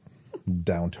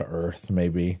to earth,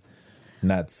 maybe.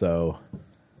 Not so.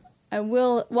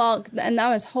 And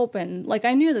I was hoping, like,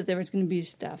 I knew that there was going to be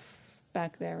stuff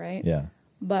back there, right? Yeah.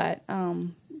 But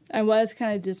I was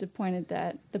kind of disappointed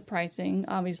that the pricing,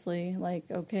 obviously, like,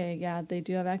 okay, yeah, they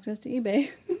do have access to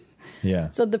eBay.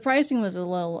 Yeah. So the pricing was a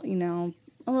little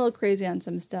crazy on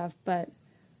some stuff, but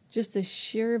just the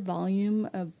sheer volume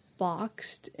of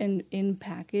boxed and in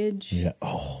package. Yeah.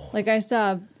 Oh. Like I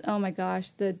saw, oh my gosh,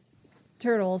 the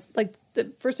Turtles, like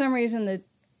for some reason the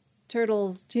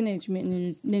Turtles, Teenage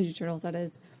Mutant Ninja Turtles, that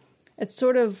is, it's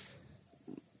sort of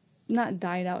not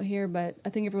died out here, but I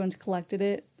think everyone's collected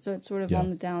it, so it's sort of on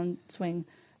the downswing.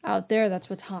 Out there, that's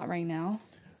what's hot right now.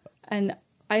 And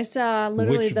I saw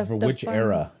literally which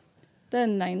era? The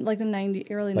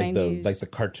early 90s. Like the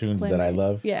cartoons that I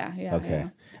love? Yeah. Okay.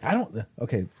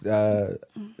 Yeah.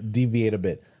 Deviate a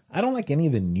bit. I don't like any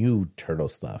of the new Turtle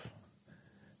stuff.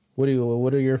 What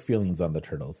are your feelings on the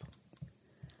Turtles?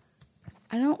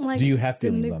 I don't like. Do you have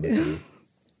feelings on the Turtles?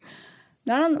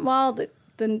 Not on.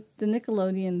 The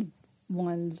Nickelodeon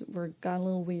ones got a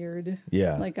little weird.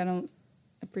 Yeah. Like I don't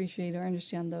appreciate or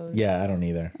understand those. Yeah, I don't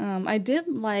either. I did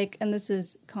like, and this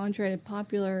is contrary to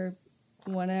popular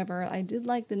whatever, I did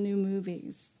like the new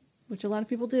movies, which a lot of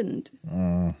people didn't.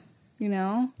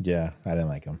 Yeah, I didn't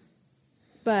like them.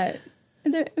 But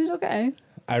it was okay.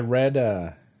 I read,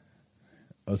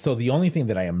 so the only thing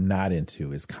that I am not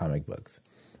into is comic books.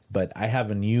 But I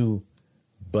have a new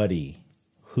buddy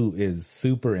who is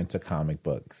super into comic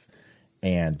books.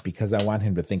 And because I want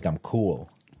him to think I'm cool,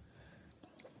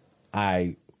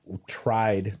 I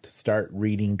tried to start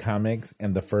reading comics,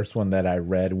 and the first one that I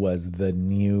read was the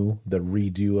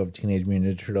redo of Teenage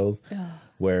Mutant Ninja Turtles,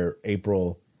 where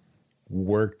April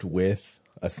worked with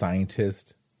a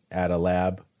scientist at a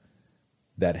lab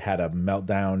that had a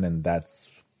meltdown, and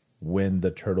that's when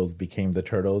the Turtles became the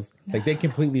Turtles. Like, they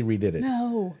completely redid it.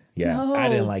 No. Yeah, no, I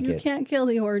didn't like it. You can't kill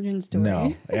the origin story.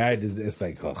 No, it's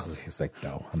like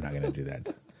no, I'm not gonna do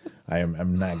that.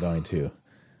 I'm not going to.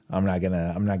 I'm not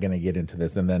gonna get into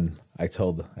this. And then I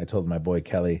told my boy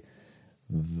Kelly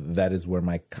that is where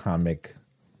my comic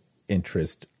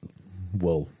interest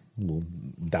will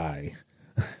die.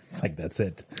 It's like, that's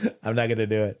it. I'm not gonna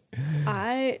do it.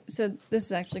 So this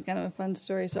is actually kind of a fun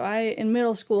story. So in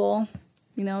middle school,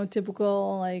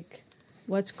 typical, like,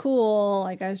 what's cool?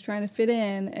 Like, I was trying to fit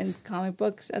in, and comic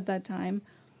books at that time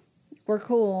were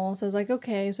cool. So I was like,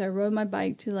 okay. So I rode my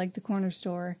bike to like the corner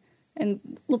store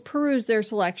and perused their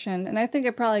selection. And I think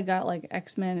I probably got like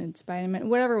X-Men and Spider-Man,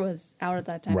 whatever was out at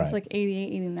that time. Right. It's like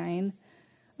 88, 89.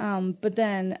 But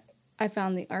then I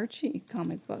found the Archie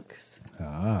comic books.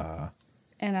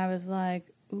 And I was like,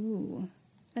 ooh,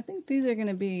 I think these are going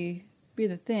to be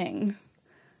the thing.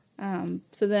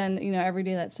 So then, every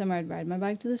day that summer I'd ride my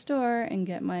bike to the store and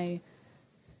get my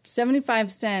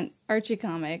 75-cent Archie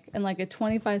comic and like a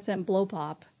 25-cent blow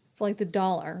pop for like the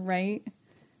 $1, right?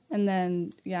 And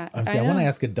then I want to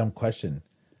ask a dumb question.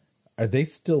 Are they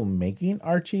still making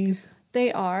Archies?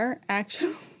 They are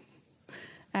actually,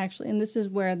 and this is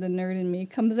where the nerd in me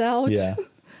comes out. Yeah.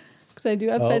 Because I do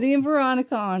have Betty and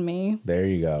Veronica on me. There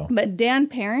you go. But Dan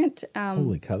Parent.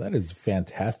 Holy cow, that is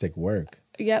fantastic work.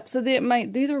 Yep. So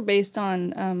these were based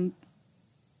on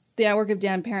the artwork of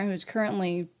Dan Parent, who's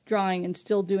currently drawing and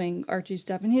still doing Archie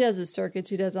stuff. And he does the circuits.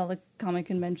 He does all the comic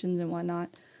conventions and whatnot.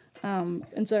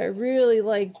 And so I really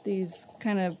liked these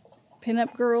kind of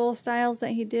pinup girl styles that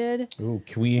he did. Ooh,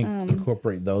 can we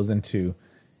incorporate those into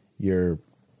your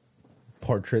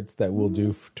portraits that we'll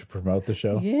do to promote the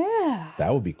show? Yeah.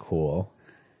 That would be cool.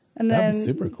 And That'd be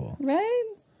super cool.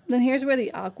 Right? Then here's where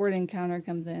the awkward encounter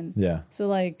comes in. Yeah. So,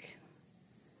 like,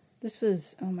 this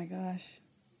was, oh my gosh,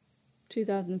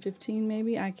 2015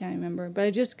 maybe? I can't remember. But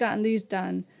I just gotten these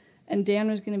done. And Dan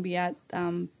was going to be at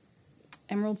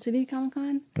Emerald City Comic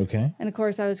Con. Okay. And, of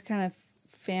course, I was kind of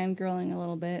fangirling a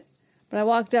little bit. But I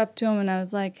walked up to him and I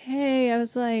was like, hey,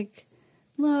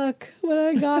 look what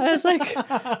I got. I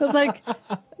was like,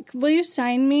 will you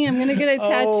sign me? I'm going to get it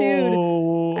tattooed.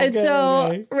 Oh, okay, and so,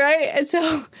 okay. right. And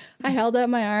so I held up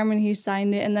my arm and he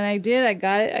signed it. And then I did. I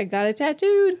got it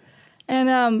tattooed.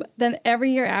 And then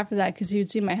every year after that, because he would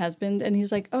see my husband and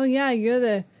he's like, oh yeah,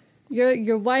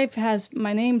 your wife has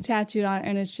my name tattooed on it.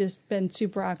 And it's just been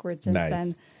super awkward since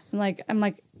then. And I'm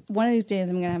like, one of these days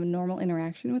I'm going to have a normal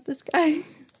interaction with this guy.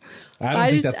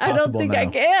 I don't think I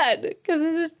can because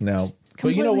it's just no. Just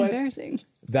but you know what? Embarrassing.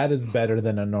 That is better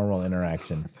than a normal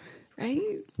interaction, right?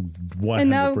 100%.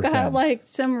 And now I've got like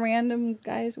some random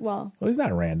guys. Well, he's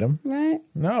not random, right?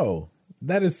 No,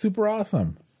 that is super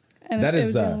awesome. And that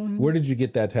is. Where did you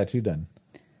get that tattoo done?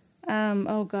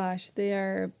 Oh gosh,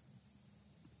 it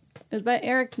was by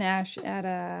Eric Nash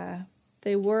at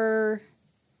They were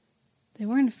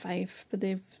in Fife, but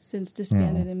they've since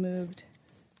disbanded and moved.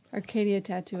 Arcadia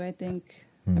Tattoo, I think.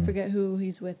 I forget who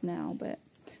he's with now, but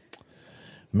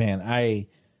man, my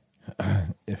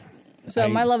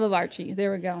love of Archie.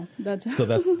 There we go. That's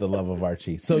the love of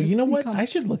Archie. So you know what? I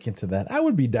should look into that. I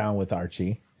would be down with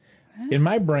Archie. In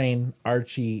my brain,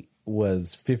 Archie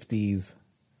was 50s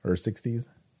or 60s.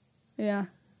 Yeah.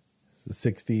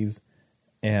 60s,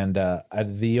 and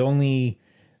the only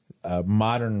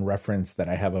modern reference that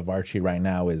I have of Archie right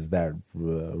now is that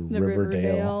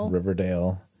Riverdale,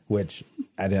 which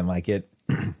I didn't like it.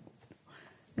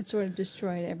 It sort of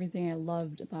destroyed everything I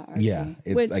loved about Archie. Yeah,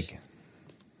 it's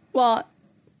well,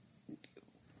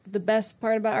 the best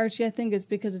part about Archie, I think, is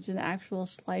because it's an actual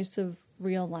slice of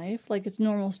real life. Like, it's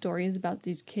normal stories about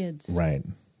these kids. Right.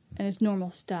 And it's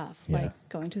normal stuff, like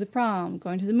going to the prom,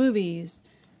 going to the movies,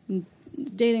 and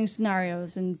dating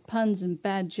scenarios, and puns and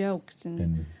bad jokes.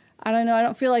 And I don't know, I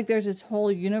don't feel like there's this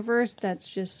whole universe that's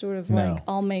just sort of like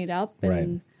all made up.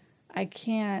 And I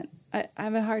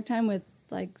have a hard time with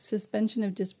like suspension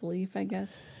of disbelief, I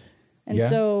guess. And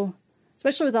so,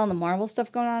 especially with all the Marvel stuff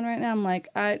going on right now, I'm like,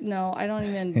 I don't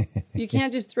even, you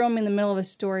can't just throw me in the middle of a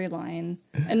storyline.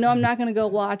 And no, I'm not going to go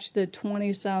watch the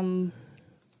 20-some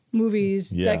movies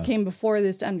that came before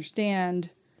this to understand.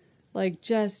 Like,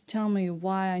 just tell me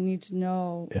why I need to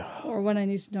know or what I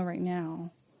need to know right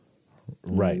now.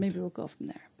 Right. Maybe we'll go from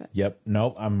there. But. Yep.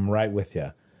 Nope. I'm right with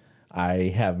you.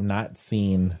 I have not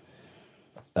seen,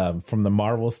 from the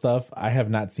Marvel stuff, I have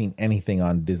not seen anything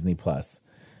on Disney Plus.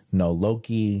 No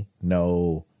Loki,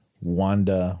 no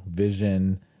Wanda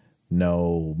Vision,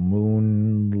 no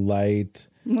Moon Knight,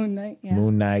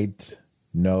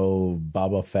 no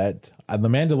Boba Fett. The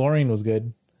Mandalorian was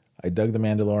good. I dug The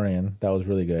Mandalorian. That was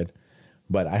really good.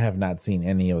 But I have not seen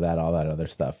any of that, all that other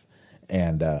stuff.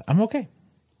 And I'm okay.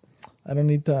 I don't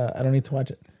need to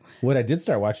watch it. What I did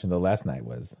start watching though last night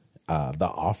was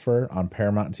The Offer on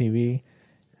Paramount TV.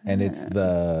 And it's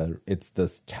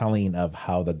the telling of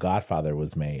how The Godfather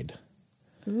was made.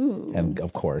 Ooh. And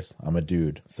of course, I'm a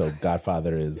dude, so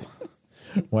Godfather is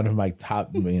one of my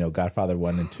top. Godfather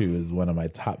 1 and 2 is one of my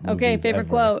top movies. Okay, favorite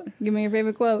quote. Give me your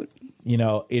favorite quote.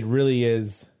 It really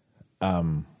is.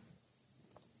 And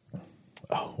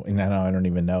I don't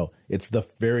even know. It's the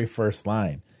very first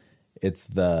line. It's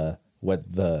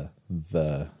what the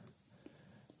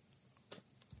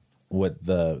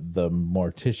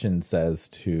mortician says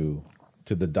to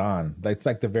the Don. It's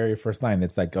like the very first line.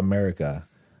 It's like America.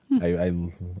 I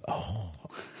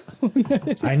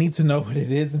need to know what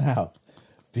it is now,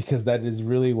 because that is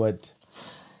really what.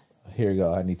 Here you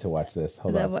go. I need to watch this.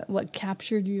 Hold on. Is that what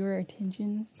captured your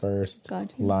attention? First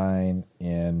line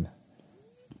in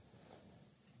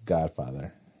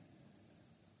Godfather.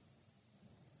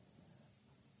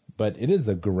 But it is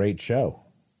a great show.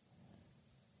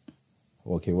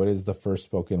 Okay, what is the first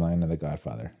spoken line of The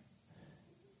Godfather?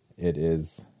 It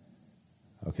is...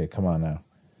 Okay, come on now.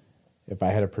 If I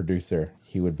had a producer,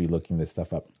 he would be looking this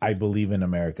stuff up. I believe in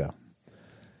America.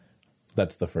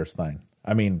 That's the first line.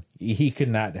 I mean, he could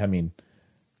not... I mean,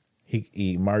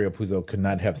 Mario Puzo could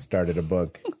not have started a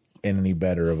book in any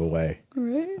better of a way.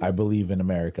 Right. I believe in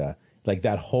America. Like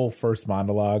that whole first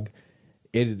monologue,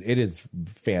 it is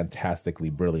fantastically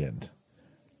brilliant.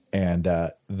 And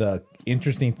the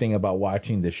interesting thing about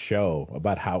watching this show,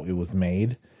 about how it was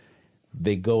made,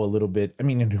 they go a little bit, I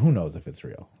mean, who knows if it's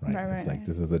real, right? It's like,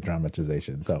 this is a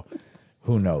dramatization, so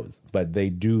who knows? But they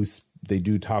do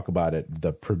talk about it.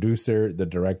 The producer, the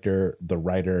director, the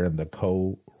writer, and the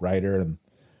co-writer, and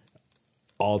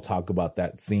all talk about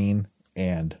that scene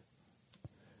and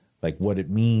like what it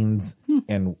means,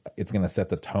 and it's going to set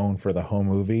the tone for the whole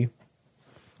movie.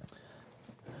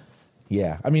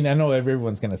 Yeah, I mean, I know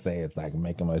everyone's going to say it's like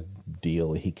make him a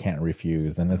deal he can't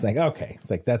refuse. And it's like, okay,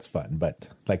 it's like that's fun. But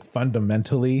like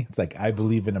fundamentally, it's like I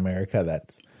believe in America.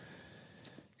 That's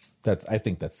I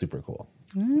think that's super cool.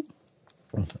 Mm-hmm.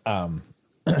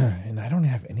 And I don't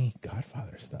have any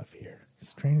Godfather stuff here.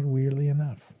 Strange, weirdly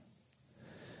enough.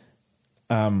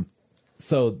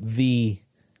 So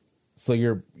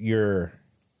your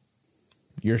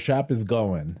shop is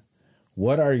going.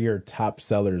 What are your top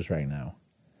sellers right now?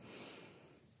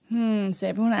 So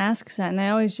everyone asks that, and I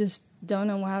always just don't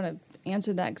know how to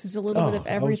answer that because it's a little bit of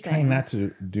everything. I was trying not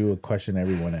to do a question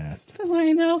everyone asked.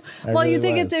 I know. Well, you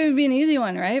think it would be an easy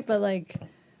one, right? But like,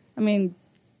 I mean,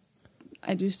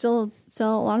 I do still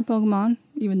sell a lot of Pokemon,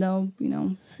 even though the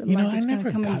market's kind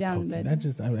of coming down a bit.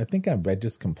 I think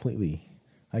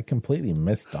I completely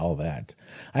missed all that.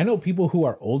 I know people who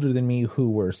are older than me who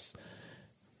were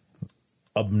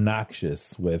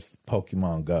obnoxious with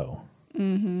Pokemon Go.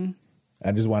 Mm-hmm.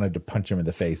 I just wanted to punch them in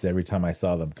the face every time I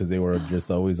saw them because they were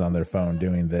just always on their phone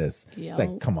doing this. Yep. It's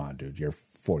like, come on, dude, you're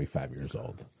 45 years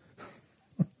old.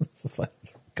 It's like,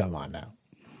 come on now.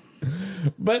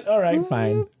 But all right,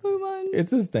 fine.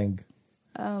 It's his thing.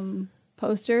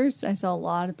 Posters. I sell a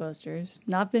lot of posters.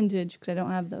 Not vintage because I don't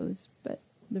have those, but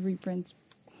the reprints.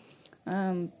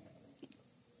 And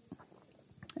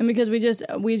because we just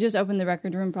opened the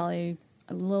record room probably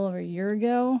a little over a year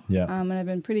ago. Yeah. And I've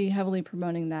been pretty heavily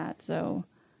promoting that. So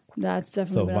that's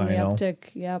definitely been on the uptick.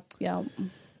 Yep.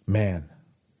 Man,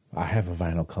 I have a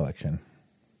vinyl collection.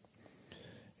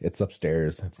 It's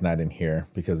upstairs. It's not in here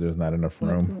because there's not enough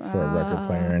room for a record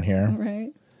player in here.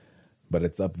 Right. But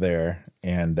it's up there,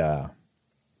 and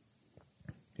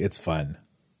it's fun.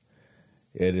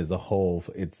 It's a whole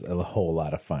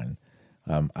lot of fun.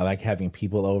 I like having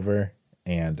people over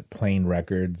and playing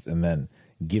records and then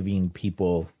giving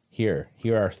people, here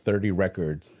are 30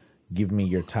 records. Give me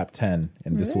your top 10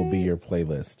 and this will be your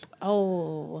playlist.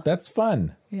 Oh. That's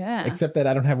fun. Yeah. Except that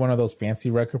I don't have one of those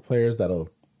fancy record players that'll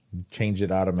change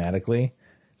it automatically.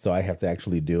 So I have to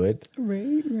actually do it.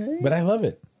 Right. But I love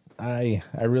it. I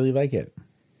really like it.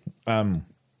 So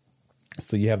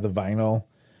you have the vinyl.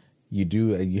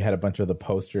 You had a bunch of the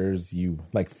posters. You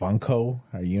like Funko?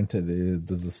 Are you into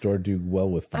does the store do well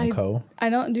with Funko?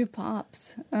 I don't do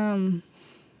pops.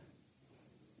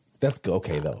 That's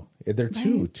okay though. They're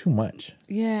too much.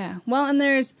 Yeah. Well, and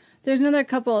there's another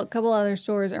couple other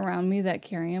stores around me that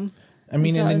carry them. I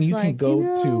mean, and then you can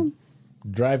go to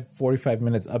drive 45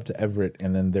 minutes up to Everett,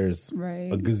 and then there's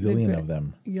a gazillion of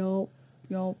them. Yup.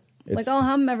 Like I'll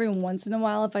have them every once in a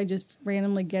while if I just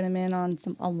randomly get them in on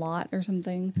a lot or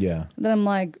something. Yeah. Then I'm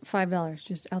like $5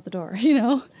 just out the door,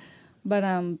 But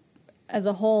as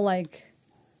a whole, like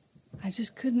I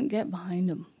just couldn't get behind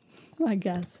them, I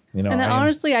guess.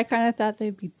 Honestly, I kind of thought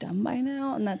they'd be done by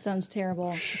now, and that sounds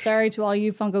terrible. Sorry to all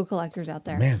you Funko collectors out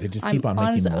there. Man, they just keep on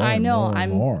making more. I know.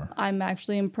 And more. I'm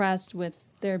actually impressed with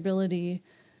their ability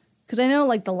because I know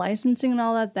like the licensing and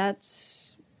all that.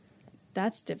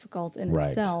 That's difficult in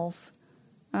itself.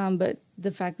 But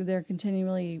the fact that they're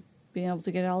continually being able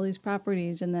to get all these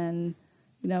properties and then,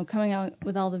 coming out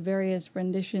with all the various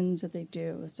renditions that they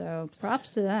do. So props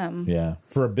to them. Yeah.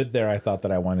 For a bit there, I thought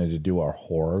that I wanted to do our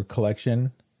horror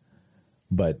collection,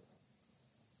 but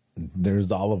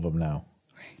there's all of them now.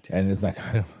 Right. And it's like,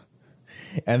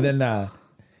 and then,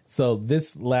 so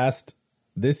this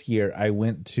year I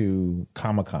went to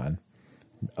Comic-Con.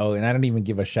 Oh, and I don't even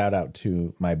give a shout out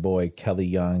to my boy, Kelly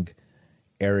Young,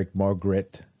 Eric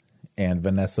Margaret, and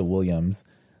Vanessa Williams.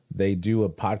 They do a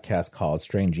podcast called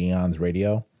Strange Eons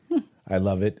Radio. I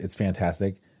love it. It's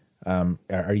fantastic.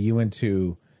 Are you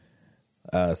into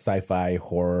sci-fi,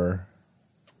 horror,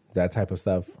 that type of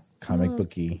stuff? Comic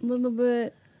booky? A little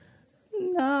bit.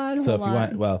 Not a So whole if you lot.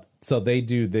 want, well, so they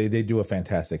do a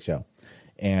fantastic show,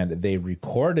 and they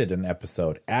recorded an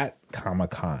episode at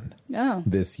Comic-Con Oh.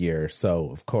 this year.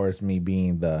 So of course, me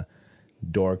being the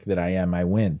dork that I am, I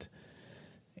went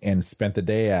and spent the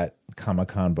day at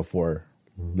Comic-Con before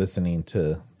listening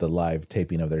to the live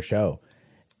taping of their show.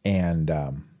 And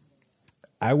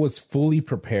I was fully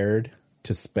prepared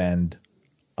to spend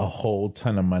a whole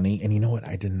ton of money. And you know what?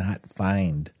 I did not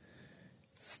find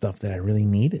stuff that I really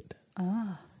needed.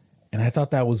 And I thought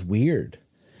that was weird.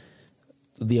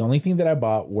 The only thing that I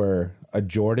bought were a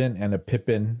Jordan and a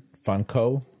Pippen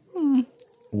Funko,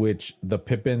 which the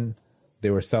Pippen,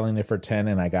 they were selling it for 10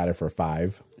 and I got it for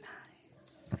 5.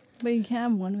 But you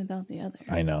can't have one without the other.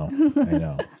 I know.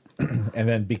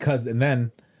 And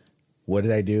then what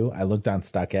did I do? I looked on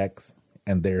StockX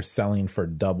and they're selling for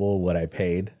double what I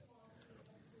paid.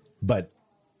 But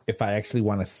if I actually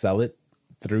want to sell it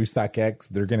through StockX,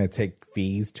 they're going to take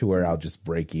fees to where I'll just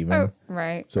break even. Oh,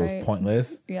 right. So right. it's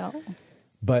pointless. Yeah.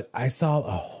 But I saw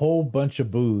a whole bunch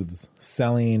of booths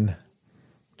selling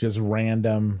just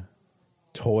random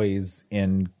toys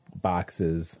in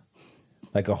boxes.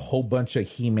 Like a whole bunch of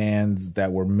He-Mans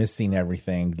that were missing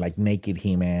everything, like naked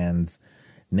He-Mans,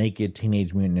 naked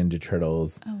Teenage Mutant Ninja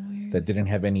Turtles that didn't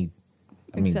have any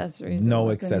Accessories. no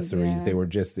or accessories. weapons, yeah. They were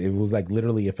just, it was like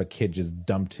literally if a kid just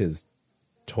dumped his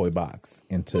toy box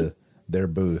into their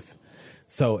booth.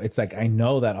 So it's like, I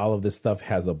know that all of this stuff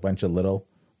has a bunch of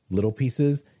little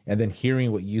pieces. And then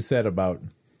hearing what you said about,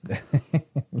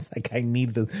 it's like, I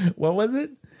need what was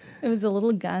it? It was the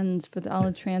little guns for all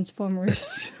the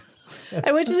Transformers.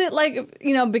 I wish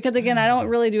it because again, I don't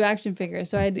really do action figures.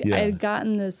 So I had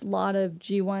gotten this lot of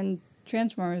G1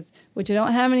 Transformers, which I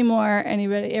don't have anymore.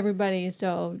 Everybody.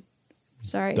 So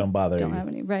sorry. Don't bother. Don't have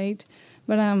any. Right.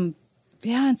 But,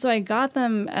 yeah. And so I got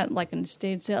them at like an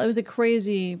estate sale. It was a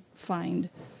crazy find.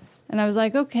 And I was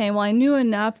like, okay, well, I knew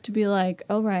enough to be like,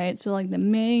 all right. So like the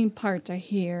main parts are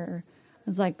here. I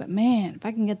was like, but man, if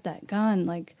I can get that gun,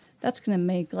 like that's going to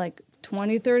make like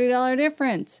 $20, $30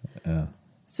 difference. Yeah.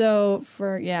 So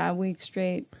for, a week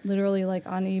straight, literally like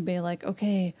on eBay, like,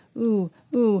 okay, ooh,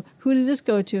 who does this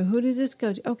go to? Who does this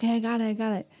go to? Okay, I got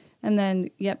it. And then,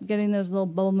 getting those little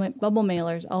bubble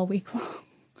mailers all week long.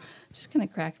 Just kind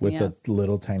of cracked me up. With a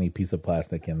little tiny piece of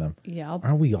plastic in them. Yep.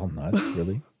 Aren't we all nuts,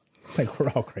 really? It's like we're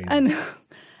all crazy. I know.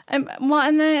 And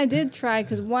then I did try,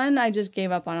 because one I just gave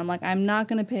up on. I'm like, I'm not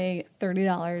going to pay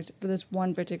 $30 for this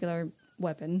one particular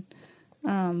weapon.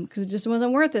 Because it just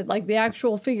wasn't worth it. Like the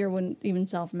actual figure wouldn't even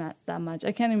sell for that much.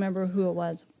 I can't remember who it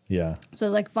was. Yeah. So I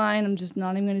was like, fine, I'm just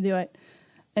not even going to do it.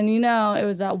 And it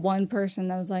was that one person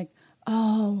that was like,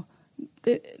 oh,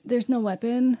 there's no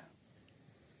weapon.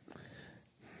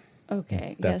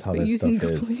 Okay, That's how but this you stuff can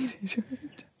is. complete it.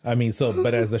 Right? I mean,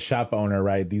 but as a shop owner,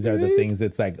 right, these are the things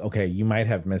it's like, okay, you might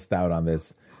have missed out on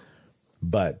this.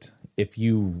 But if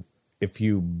you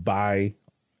buy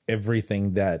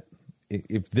everything that,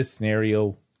 if this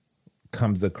scenario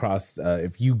comes across,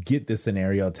 if you get this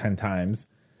scenario 10 times,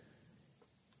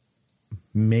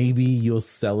 maybe you'll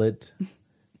sell it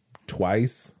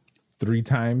twice, 3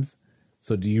 times.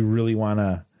 So do you really want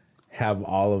to have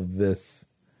all of this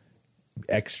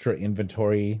extra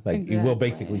inventory? Like you will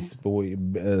basically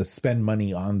spend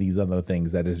money on these other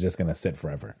things that is just going to sit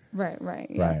forever. Right.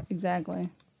 Yeah, right. Exactly.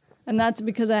 And that's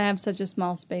because I have such a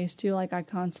small space too. Like I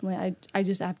constantly, I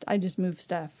just move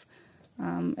stuff.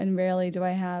 And rarely do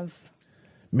I have.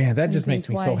 Man, that just makes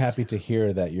me so happy to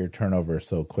hear that your turnover is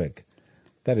so quick.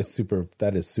 That is super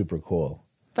cool.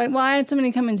 But I had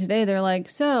somebody come in today. They're like,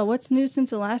 "So, what's new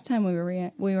since the last time we were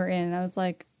in?" And I was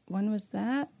like, "When was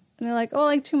that?" And they're like, "Oh,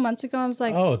 like 2 months ago." I was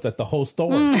like, "Oh, it's at the whole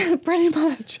store." Pretty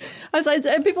much. I was like,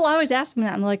 people always ask me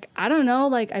that. I'm like, I don't know.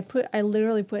 Like I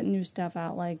literally put new stuff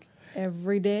out like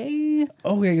every day.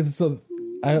 Okay, so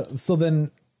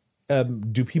then.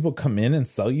 Do people come in and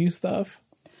sell you stuff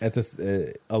at this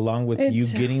along with you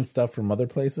getting stuff from other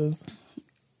places?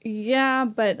 Yeah,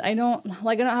 but I don't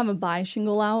have a buy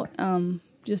shingle out.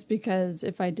 Just because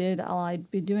if I did, all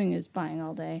I'd be doing is buying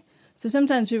all day. So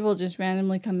sometimes people just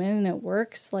randomly come in and it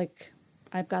works. Like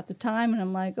I've got the time and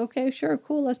I'm like, okay, sure,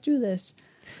 cool, let's do this.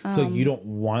 So you don't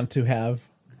want to have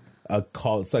a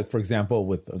call. It's like, for example,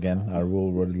 with again, I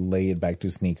will relay it back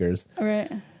to sneakers. All right.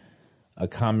 A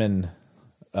common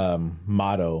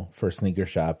motto for sneaker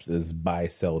shops is buy,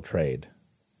 sell, trade.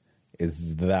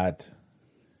 Is that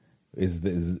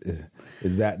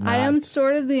not? I am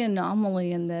sort of the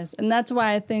anomaly in this, and that's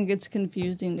why I think it's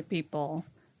confusing to people.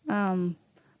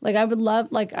 Like I would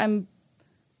love, like I'm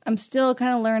still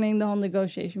kind of learning the whole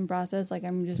negotiation process. Like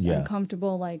I'm just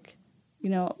uncomfortable. Like,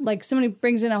 like somebody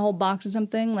brings in a whole box of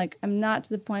something. Like I'm not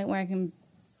to the point where I can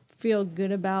feel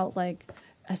good about like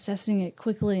assessing it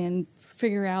quickly and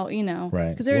figure out, you know, Right.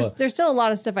 Because Well- there's still a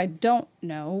lot of stuff I don't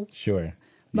know. Sure.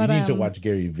 But, you need to watch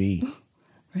Gary V.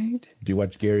 Right? Do you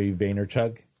watch Gary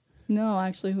Vaynerchuk? No,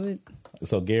 actually,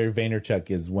 So Gary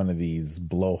Vaynerchuk is one of these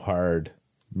blowhard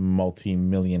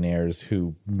multi-millionaires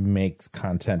who makes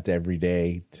content every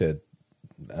day to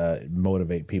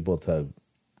motivate people to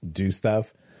do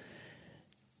stuff.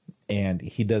 And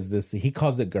he does this, he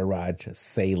calls it garage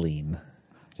sailing,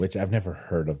 which I've never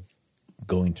heard of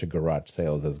going to garage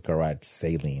sales as garage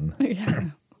sailing. yeah.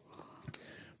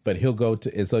 But he'll go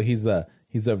to, so he's a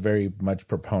very much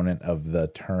proponent of the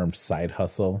term side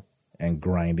hustle and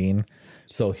grinding.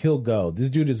 So he'll go, this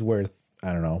dude is worth,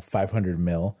 I don't know, 500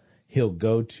 mil. He'll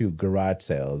go to garage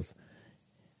sales.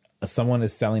 Someone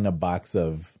is selling a box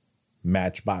of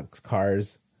Matchbox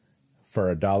cars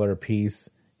for $1 a piece.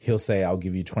 He'll say, I'll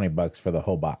give you $20 for the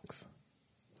whole box.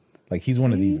 Like he's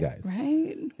one of these guys.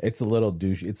 Right? It's a little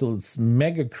douchey. It's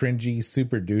mega cringy,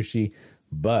 super douchey,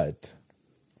 but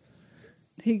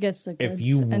He gets the goods if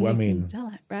you, and I he mean, can sell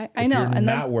it, right? if I know. you're And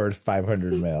not worth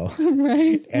 500 mil,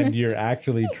 right. and you're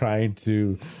actually trying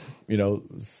to, you know,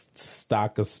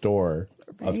 stock a store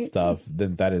of Right. stuff,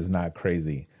 then that is not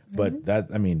crazy. But that,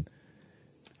 I mean,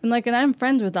 And like, and I'm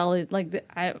friends with all these. Like,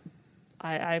 I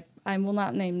will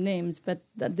not name names, but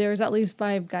there's at least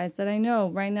 5 guys that I know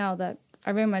right now that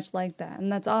are very much like that,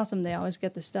 and that's awesome. They always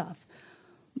get the stuff,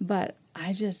 but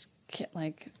I just can't,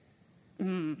 like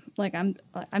I'm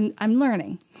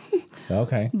learning.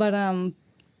 okay. But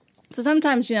so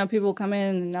sometimes, you know, people come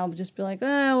in and I'll just be like,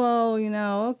 oh, well, you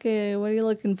know, okay, what are you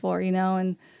looking for, you know?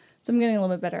 And so I'm getting a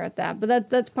little bit better at that. But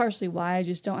that's partially why I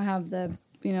just don't have the,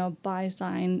 you know, buy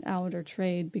sign out or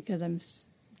trade, because I'm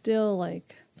still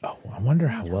like, Oh, I wonder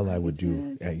how well I would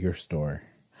do at your store.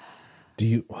 Do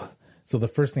you? So the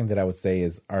first thing that I would say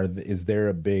is, is there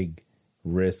a big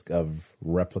risk of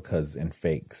replicas and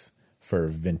fakes for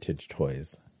vintage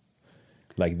toys,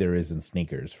 like there is in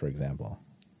sneakers, for example?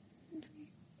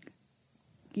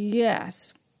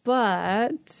 yes,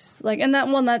 but like, and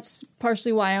that's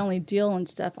partially why I only deal in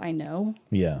stuff I know.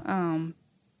 Yeah.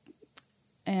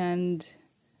 And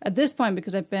at this point,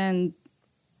 because I've been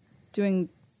doing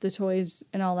the toys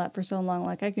and all that for so long,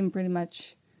 like I can pretty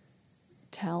much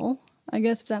tell, I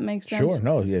guess, if that makes sense. Sure.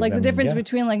 No. Yeah, Like I the mean, difference yeah.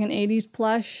 between like an 80s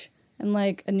plush and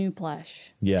like a new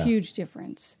plush. Yeah. Huge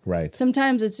difference. Right.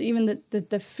 Sometimes it's even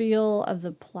the feel of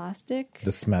the plastic,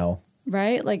 The smell,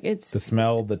 right? Like it's, the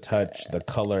smell, the touch, the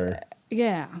color.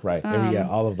 yeah. Right. Yeah.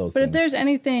 All of those But things. if there's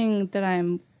anything that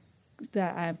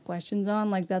I have questions on,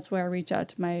 like that's where I reach out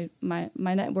to my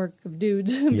network of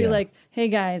dudes and be Yeah. like, hey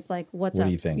guys, like what's What up?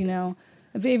 do you think? You know,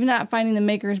 if you're not finding the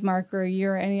maker's mark or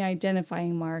you're any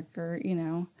identifying mark or, you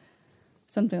know,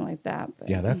 something like that. But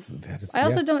Yeah. That is. I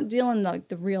also yeah. don't deal in like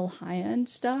the real high end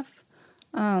stuff.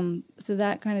 So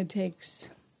that kind of takes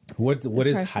What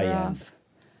is pressure high end? off.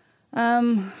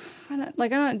 I'm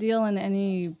not dealing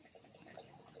any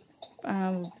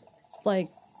like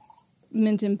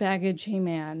mint and package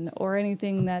He-Man or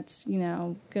anything that's, you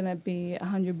know, gonna be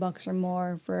 $100 or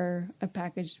more for a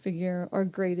packaged figure or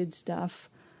graded stuff.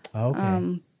 Oh,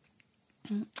 okay.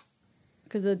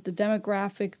 Because the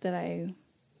demographic that I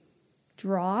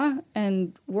draw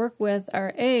and work with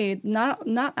are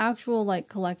not actual like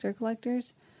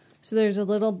collectors. So there's a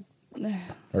little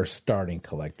Or starting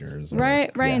collectors. Or,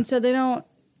 right, yeah. and so they don't.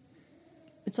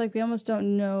 It's like they almost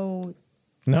don't know,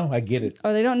 No, I get it.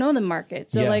 or they don't know the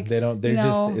market. So yeah, like they don't. They're you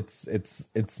know, just.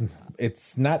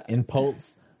 It's not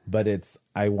impulse, but it's.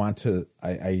 I want to.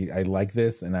 I like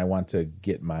this, and I want to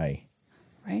get my.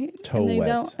 right, toe and they wet.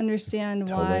 don't understand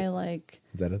Toe why wet. like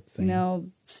Is that a you saying? know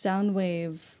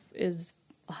Soundwave is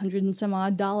 $100 and some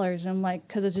odd. And I'm like,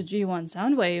 because it's a G1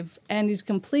 Soundwave and he's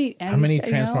complete. And How many he's got,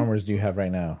 you know- Transformers do you have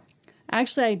right now?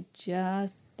 Actually, I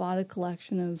just bought a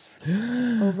collection of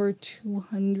over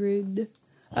 200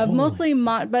 of mostly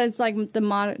but it's like the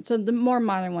modern, so the more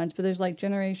modern ones. But there's like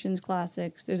Generations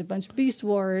classics. There's a bunch of Beast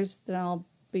Wars that I'll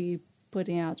be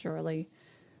putting out shortly.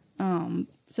 Some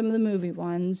of the movie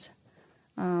ones,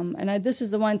 and this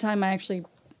is the one time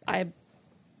I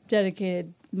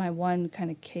dedicated my one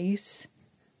kind of case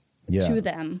Yeah. to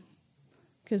them.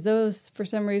 Because those, for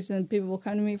some reason, people will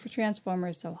come to me for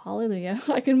Transformers, so hallelujah,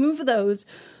 I can move those.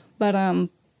 But I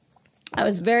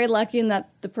was very lucky in that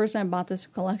the person I bought this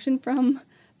collection from,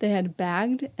 they had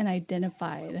bagged and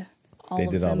identified all They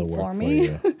of did all them the work for for me.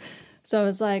 you. So I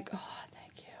was like, oh,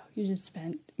 thank you.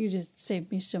 You just saved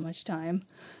me so much time.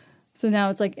 So now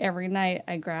it's like every night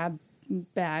I grab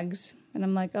bags and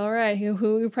I'm like, all right,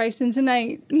 who are we pricing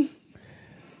tonight?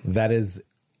 That is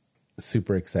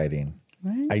super exciting.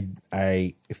 Right?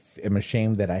 I am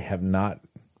ashamed that I have not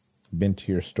been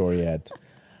to your store yet.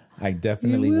 I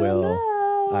definitely You will.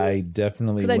 know. I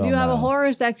definitely will. Because I do have a now.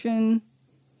 horror section,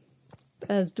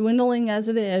 as dwindling as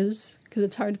it is, because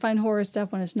it's hard to find horror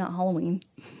stuff when it's not Halloween.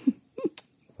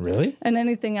 Really? And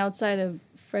anything outside of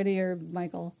Freddy or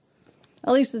Michael.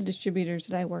 At least the distributors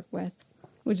that I work with.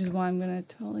 Which is why I'm going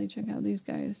to totally check out these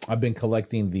guys. I've been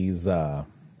collecting these, I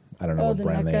don't know what the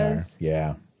brand NECAs? they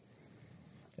are.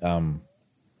 Yeah.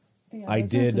 Yeah, I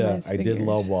those are did some nice I did figures.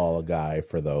 lowball a guy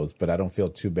for those, but I don't feel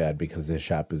too bad because his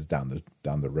shop is down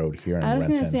the road here in I was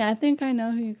going Renton. to say, I think I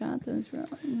know who you got those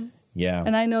from. Yeah.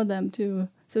 And I know them too.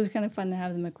 So it was kind of fun to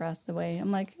have them across the way.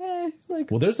 I'm like,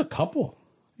 like, Well, there's a couple.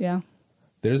 yeah.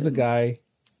 There's a guy.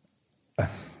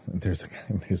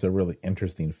 There's a really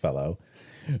interesting fellow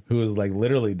who is like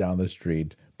literally down the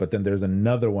street, but then there's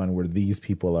another one where these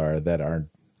people are that are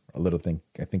a little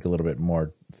I think a little bit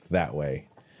more that way.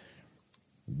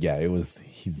 Yeah, he's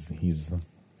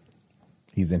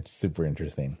super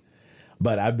interesting.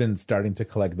 But I've been starting to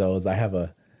collect those. I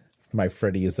have my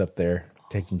Freddy is up there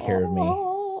taking care of me.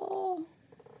 Oh.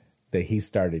 That he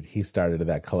started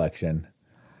that collection.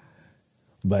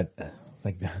 But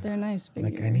like They're nice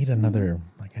figures. like I need another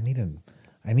like I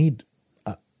need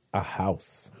a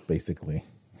house basically.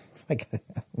 It's like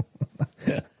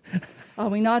Are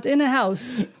we not in a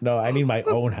house? no, I need my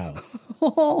own house.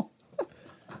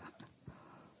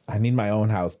 I need my own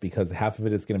house because half of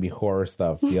it is going to be horror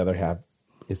stuff. The other half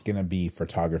is going to be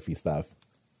photography stuff.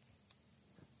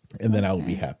 And then I will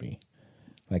be happy.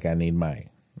 Like I need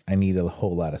a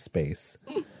whole lot of space.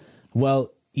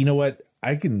 Well, you know what?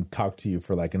 I can talk to you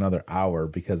for like another hour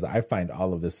because I find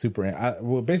all of this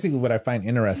basically what I find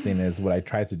interesting is what I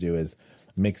try to do is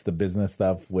mix the business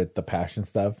stuff with the passion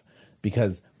stuff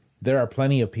because there are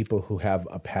plenty of people who have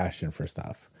a passion for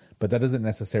stuff, but that doesn't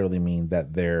necessarily mean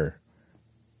that they're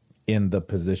in the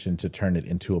position to turn it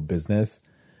into a business.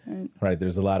 Right?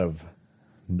 There's a lot of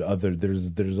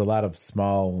there's a lot of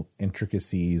small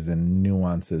intricacies and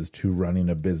nuances to running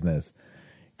a business.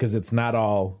 Because it's not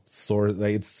all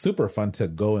like it's super fun to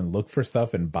go and look for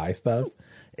stuff and buy stuff.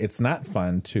 It's not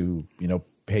fun to,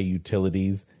 pay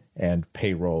utilities and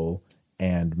payroll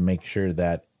and make sure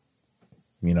that,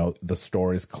 the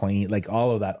store is clean, like all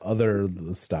of that other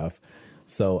stuff.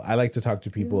 So I like to talk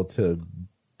to people to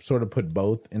sort of put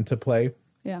both into play.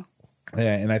 Yeah.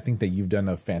 And I think that you've done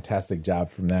a fantastic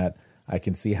job from that. I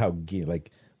can see how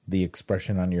like the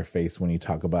expression on your face when you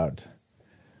talk about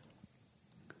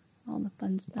All the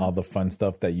fun stuff. all the fun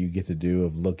stuff that you get to do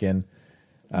of looking.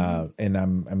 And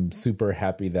I'm super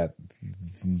happy that,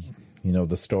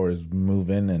 the store is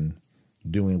moving and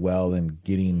doing well and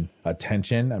getting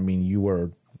attention. I mean, you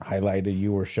were highlighted,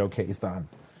 you were showcased on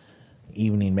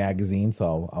Evening Magazine,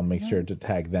 so I'll make sure to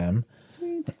tag them.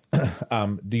 Sweet.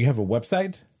 Do you have a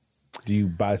website? Do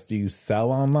you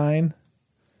sell online?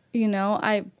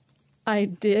 I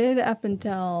did up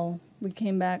until we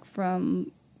came back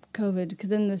from COVID,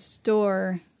 because in the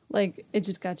store, like, it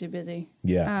just got too busy.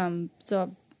 Yeah.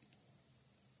 So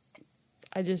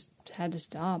I just had to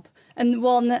stop. And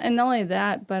well, and not only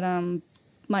that, but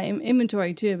my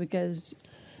inventory too, because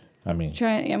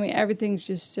everything's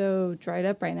just so dried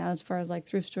up right now as far as like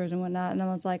thrift stores and whatnot. And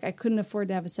I was like, I couldn't afford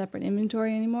to have a separate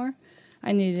inventory anymore.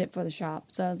 I needed it for the shop.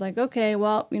 So I was like, okay,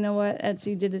 well, you know what?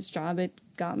 Etsy did its job. It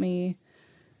got me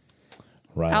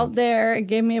out there. It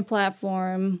gave me a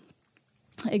platform.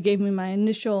 It gave me my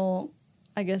initial,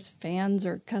 I guess, fans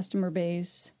or customer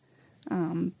base.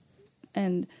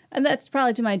 And that's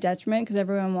probably to my detriment because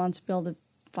everyone wants to be able to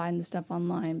find the stuff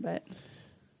online. But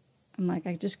I'm like,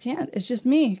 I just can't. It's just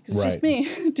me. It's just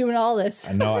me doing all this.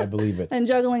 I know, I believe it. And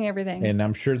juggling everything. And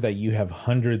I'm sure that you have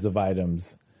hundreds of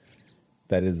items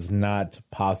that is not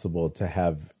possible to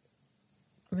have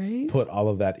put all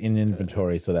of that in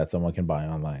inventory so that someone can buy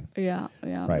online. Yeah.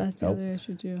 Right. That's the other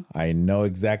issue too. I know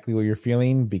exactly what you're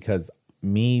feeling because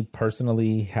me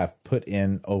personally have put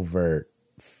in over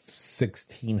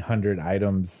 1,600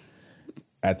 items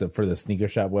for the sneaker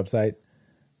shop website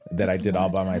that I did all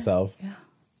by myself. Yeah.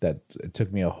 That it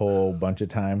took me a whole bunch of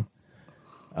time,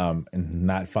 and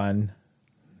not fun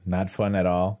at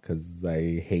all because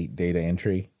I hate data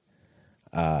entry.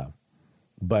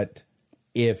 But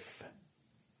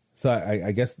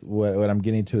I guess what I'm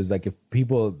getting to is like if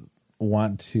people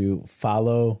want to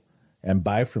follow and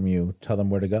buy from you, tell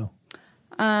them where to go.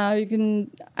 You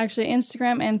can actually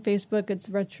Instagram and Facebook. It's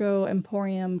Retro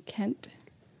Emporium Kent.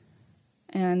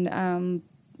 And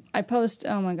I post, 2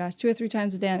 or 3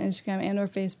 times a day on Instagram and or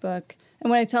Facebook. And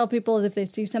what I tell people is if they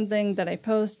see something that I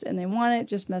post and they want it,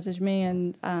 just message me.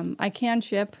 And I can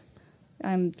ship.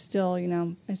 I'm still,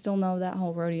 I still know that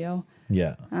whole rodeo.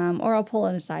 Yeah. Or I'll pull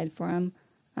it aside for them.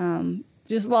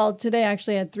 today I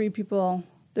actually had 3 people.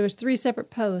 There was 3 separate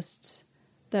posts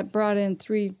that brought in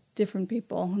 3 different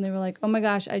people, and they were like, "Oh my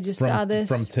gosh, I just saw this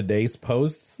from today's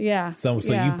posts." Yeah. So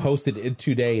yeah. you posted it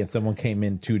today, and someone came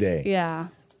in today. Yeah.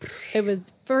 It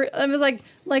was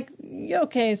like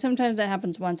okay, sometimes that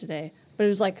happens once a day, but it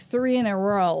was like 3 in a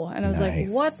row, and I was like,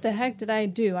 "What the heck did I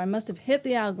do? I must have hit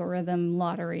the algorithm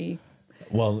lottery."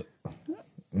 Well,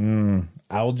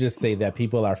 I'll just say that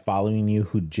people are following you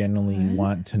who genuinely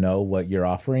want to know what you're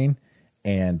offering,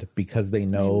 and because they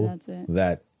know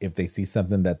that if they see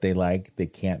something that they like, they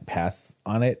can't pass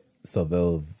on it, so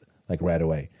they'll like right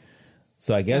away.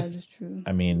 So I guess, that is true.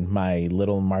 I mean, my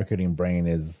little marketing brain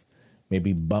is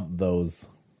maybe bump those,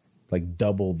 like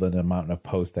double the amount of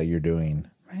posts that you're doing.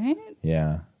 Right?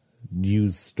 Yeah.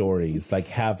 Use stories, like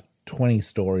have 20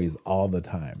 stories all the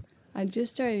time. I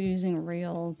just started using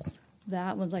Reels.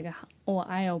 That was like a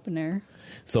eye opener.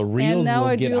 So Reels and now will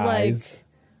I get do eyes. like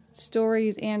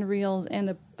stories and Reels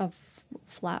and a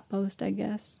flat post, I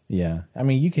guess. Yeah. I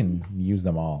mean, you can use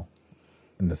them all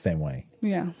in the same way.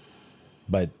 Yeah.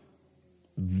 But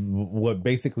what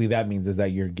basically that means is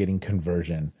that you're getting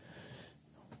conversion.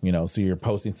 You know, so you're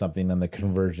posting something and the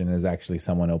conversion is actually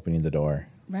someone opening the door.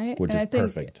 Right. Which is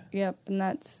perfect. Yep. And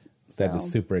that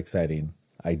is super exciting.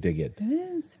 I dig it. It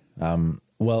is.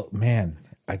 Well, man,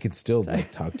 I could still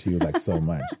like talk to you like so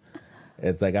much.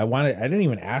 It's like I didn't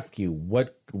even ask you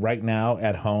what right now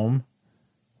at home,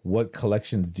 what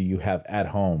collections do you have at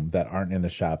home that aren't in the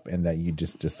shop and that you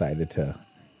just decided to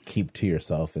keep to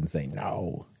yourself and say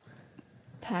no?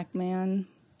 Pac-Man.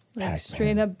 Like Pac-Man.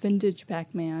 Straight up vintage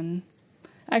Pac-Man.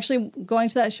 Actually, going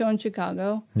to that show in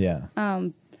Chicago. Yeah.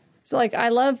 So like I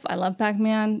love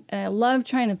Pac-Man, and I love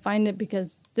trying to find it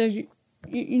because you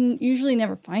usually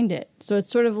never find it. So it's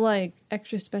sort of like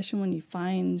extra special when you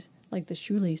find like the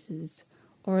shoelaces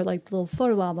or like the little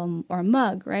photo album or a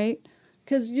mug, right?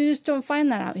 Because you just don't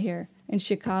find that out here. In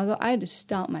Chicago, I had to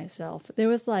stop myself. There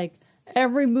was like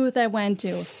every booth I went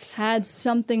to had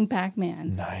something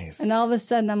Pac-Man. Nice. And all of a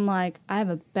sudden I'm like, I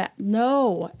have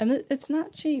no. And it's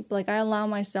not cheap. Like I allow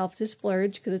myself to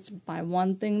splurge because it's my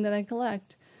one thing that I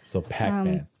collect. So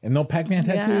Pac-Man. And no Pac-Man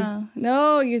tattoos? Yeah.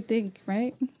 No, you think,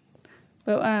 right?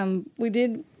 But we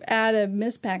did add a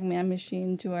Miss Pac-Man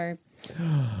machine to our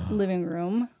living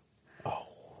room. Oh.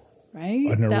 Right?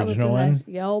 An original one?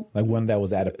 Yep. Like one that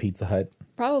was at a Pizza Hut?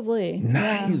 Probably.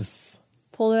 Nice. Yeah.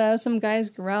 Pulled it out of some guy's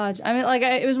garage. I mean, like,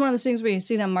 it was one of those things where you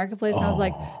see it on Marketplace, and I was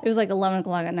like, it was like 11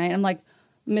 o'clock at night. I'm like,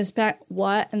 Miss Pac,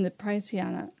 what? And the price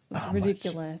on it was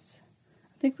ridiculous.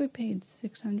 Much? I think we paid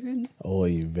 $600.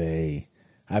 Oy vey.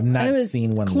 I've not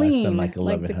seen one less than like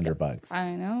 $1,100.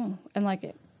 I know. And like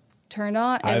it turned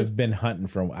on. I've been hunting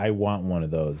for. I want one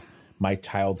of those. My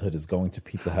childhood is going to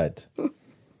Pizza Hut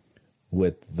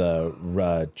with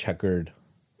the checkered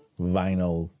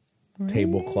vinyl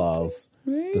tablecloths,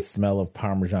 the smell of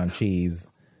Parmesan cheese,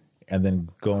 and then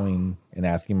going and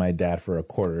asking my dad for a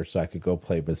quarter so I could go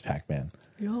play Miss Pac-Man.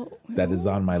 That is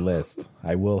on my list.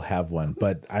 I will have one,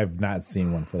 but I've not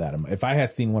seen one for that. If I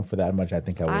had seen one for that much, I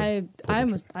think I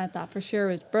would. I thought for sure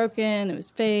it was broken, it was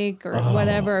fake, or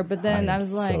whatever. But then I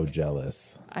was like, so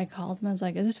jealous. I called him. I was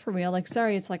like, "Is this for real? Like,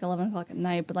 sorry, it's like 11 o'clock at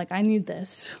night, but like, I need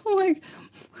this. Like,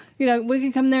 we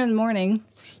can come there in the morning."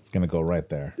 It's gonna go right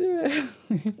there.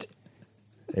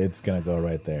 It's gonna go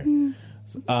right there.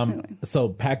 Anyway. So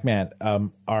Pac-Man,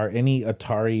 are any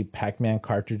Atari Pac-Man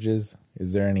cartridges?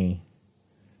 Is there any?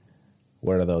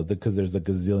 What are those? Because there's a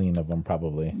gazillion of them,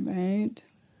 probably. Right.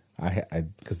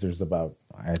 Because there's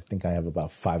I think I have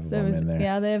about 5 of them in there.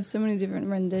 Yeah, they have so many different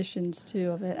renditions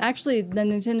too of it. Actually, the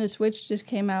Nintendo Switch just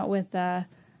came out with it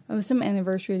was some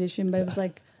anniversary edition, but it was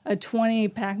like a 20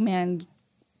 Pac-Man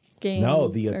game. No,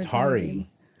 the Atari,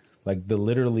 like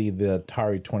literally the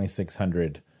Atari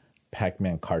 2600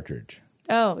 Pac-Man cartridge.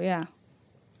 Oh yeah,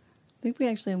 I think we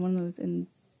actually have one of those in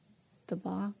the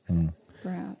box,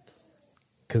 perhaps.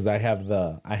 Because I have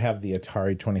the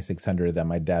Atari 2600 that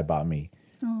my dad bought me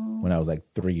when I was like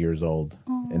 3 years old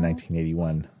in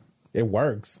 1981. It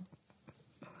works.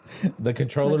 The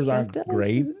controllers aren't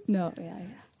great. No, yeah.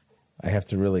 I have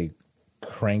to really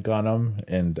crank on them,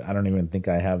 and I don't even think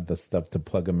I have the stuff to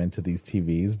plug them into these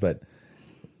TVs. But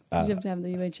you have to have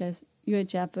the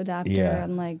UHF adapter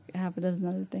and like half a dozen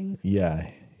other things.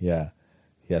 Yeah.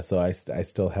 So I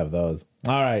still have those.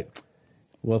 All right.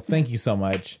 Well, thank you so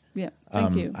much. Yeah,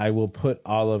 thank you. I will put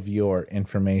all of your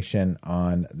information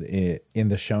in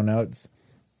the show notes.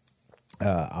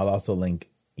 I'll also link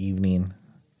Evening,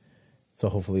 so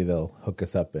hopefully they'll hook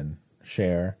us up and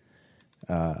share.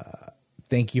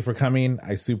 Thank you for coming.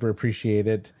 I super appreciate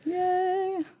it.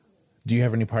 Yay! Do you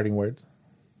have any parting words?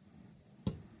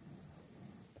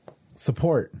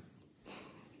 support.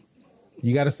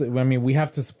 You got to, I mean, we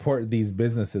have to support these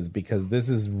businesses because this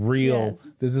is real.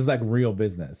 Yes. This is like real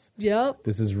business. Yep.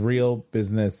 This is real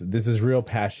business. This is real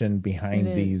passion behind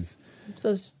It is. these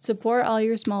So support all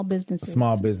your small businesses.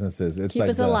 small businesses. It's Keep like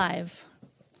us alive.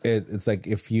 It's like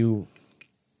if you're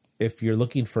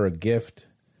looking for a gift,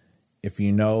 if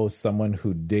you know someone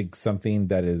who digs something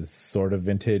that is sort of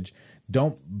vintage,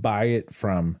 don't buy it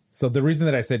from. So the reason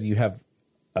that I said you have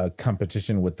a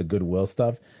competition with the Goodwill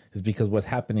stuff is because what's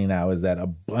happening now is that a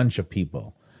bunch of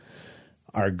people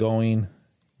are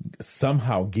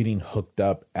somehow getting hooked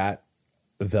up at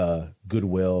the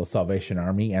Goodwill Salvation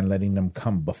Army and letting them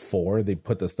come before they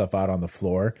put the stuff out on the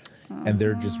floor. And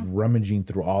they're just rummaging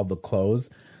through all the clothes.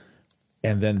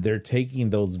 And then they're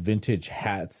taking those vintage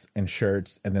hats and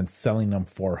shirts and then selling them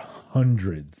for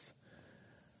hundreds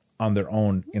on their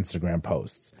own Instagram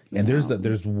posts. And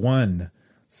there's one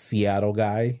Seattle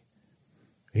guy.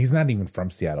 He's not even from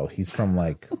Seattle. He's from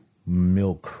like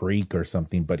Mill Creek or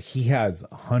something, but he has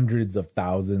hundreds of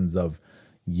thousands of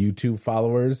YouTube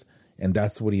followers, and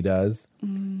that's what he does.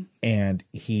 And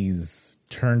he's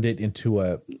turned it into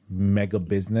a mega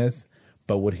business.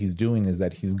 But what he's doing is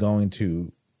that he's going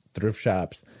to thrift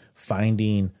shops,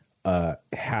 finding a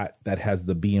hat that has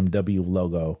the BMW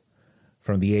logo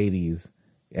from the 80s,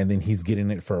 and then he's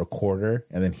getting it for $0.25,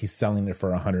 and then he's selling it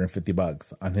for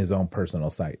 $150 on his own personal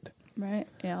site. Right.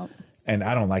 Yeah. And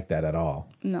I don't like that at all.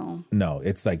 No. No,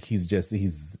 it's like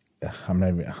I'm not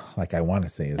even like, I want to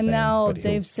say his And name, now but he'll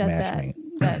they've smash me.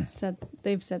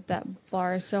 they've set that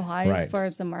bar so high as Right. far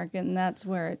as the market, and that's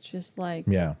where it's just like,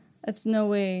 Yeah. that's no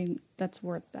way that's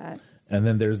worth that. And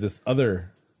then there's this other,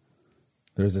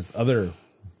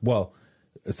 well,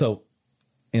 so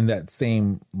in that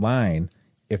same line,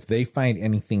 if they find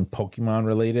anything Pokemon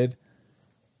related,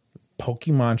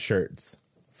 Pokemon shirts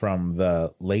from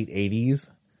the late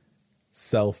 80s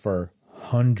sell for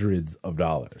hundreds of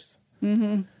dollars.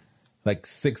 Mm-hmm. Like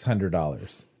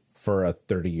 $600 for a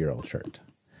 30-year-old shirt.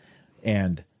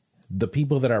 And the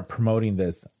people that are promoting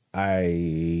this,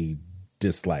 I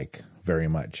dislike very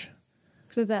much.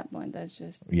 So at that point, that's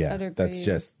just Yeah, utter that's greed.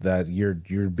 just that you're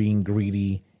being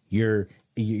greedy. You're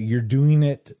doing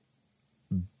it.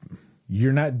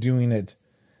 You're not doing it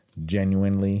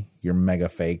genuinely. You're mega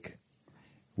fake,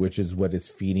 which is what is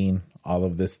feeding all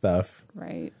of this stuff.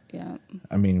 Right. Yeah.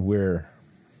 I mean,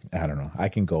 I don't know. I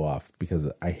can go off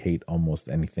because I hate almost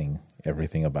everything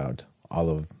about all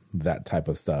of that type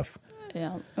of stuff.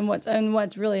 Yeah. And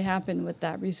what's really happened with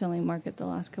that reselling market the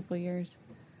last couple of years,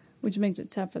 which makes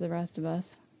it tough for the rest of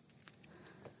us.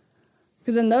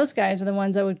 Because then those guys are the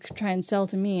ones that would try and sell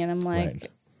to me, and I'm like,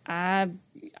 right.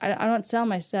 I don't sell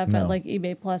my stuff at like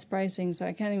eBay plus pricing, so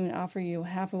I can't even offer you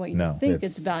half of what you think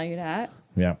it's valued at.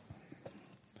 Yeah.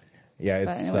 Yeah,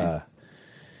 it's anyway.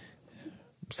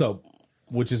 So,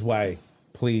 which is why,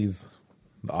 please,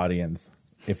 the audience,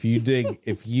 if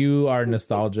you are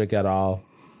nostalgic at all,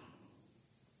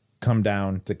 come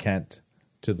down to Kent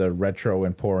to the Retro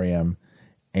Emporium,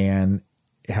 and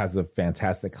it has a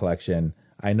fantastic collection.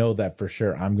 I know that for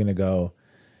sure I'm going to go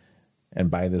and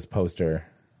buy this poster.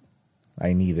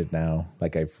 I need it now.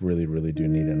 Like, I really, really do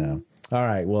need it now. All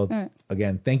right. Well,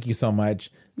 again, thank you so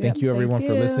much. Thank you, everyone,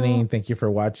 for listening. Thank you for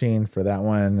watching for that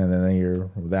one. And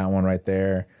then that one right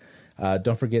there.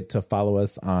 Don't forget to follow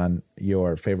us on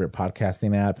your favorite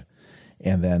podcasting app.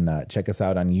 And then check us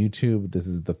out on YouTube. This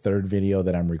is the third video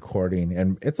that I'm recording.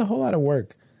 And it's a whole lot of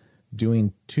work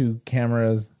doing 2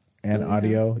 cameras and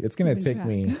audio. It's going to take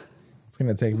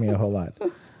me a whole lot.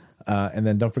 And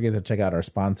then don't forget to check out our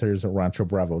sponsors, Rancho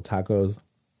Bravo Tacos.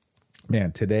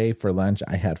 Man, today for lunch,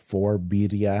 I had 4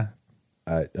 birria,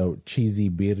 cheesy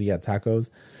birria tacos,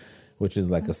 which is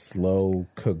like a slow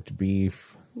cooked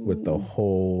beef with a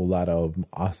whole lot of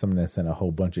awesomeness and a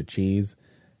whole bunch of cheese,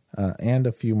 and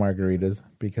a few margaritas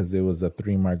because it was a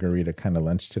 3 margarita kind of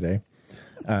lunch today.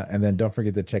 And then don't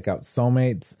forget to check out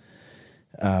Soulmates.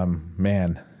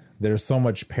 Man, there's so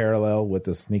much parallel with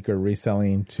the sneaker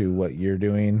reselling to what you're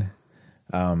doing.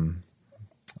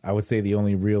 I would say the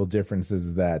only real difference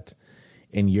is that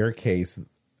in your case,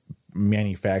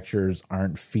 manufacturers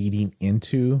aren't feeding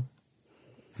into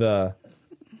the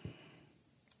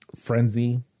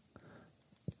frenzy,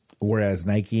 whereas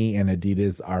Nike and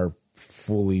Adidas are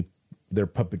they're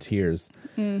puppeteers.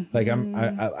 Mm-hmm. Like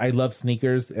I love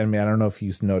sneakers. I mean, I don't know if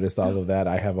you noticed all of that.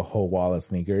 I have a whole wall of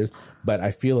sneakers, but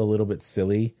I feel a little bit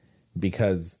silly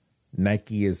because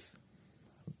Nike is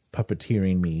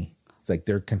puppeteering me. It's like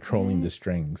they're controlling the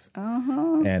strings.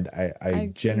 And I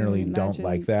generally don't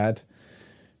like that.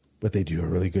 but they do a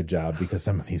really good job because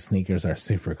some of these sneakers are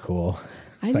super cool.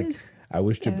 I Like, just, I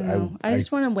wish to. I don't know. I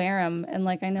just want to wear them, and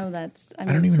like I know that's. I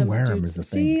don't even some wear 'em dudes- is the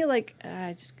See, thing. like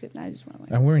I just couldn't. I just want to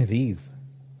wear. I'm wearing these.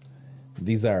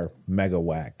 These are mega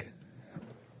whack.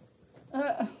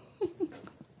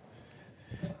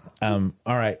 All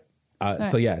right.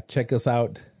 So yeah, check us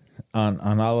out on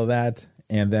all of that,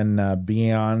 and then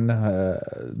be on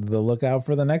the lookout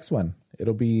for the next one.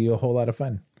 It'll be a whole lot of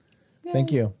fun. Yay.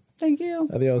 Thank you. Thank you.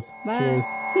 Adios. Bye.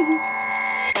 Cheers.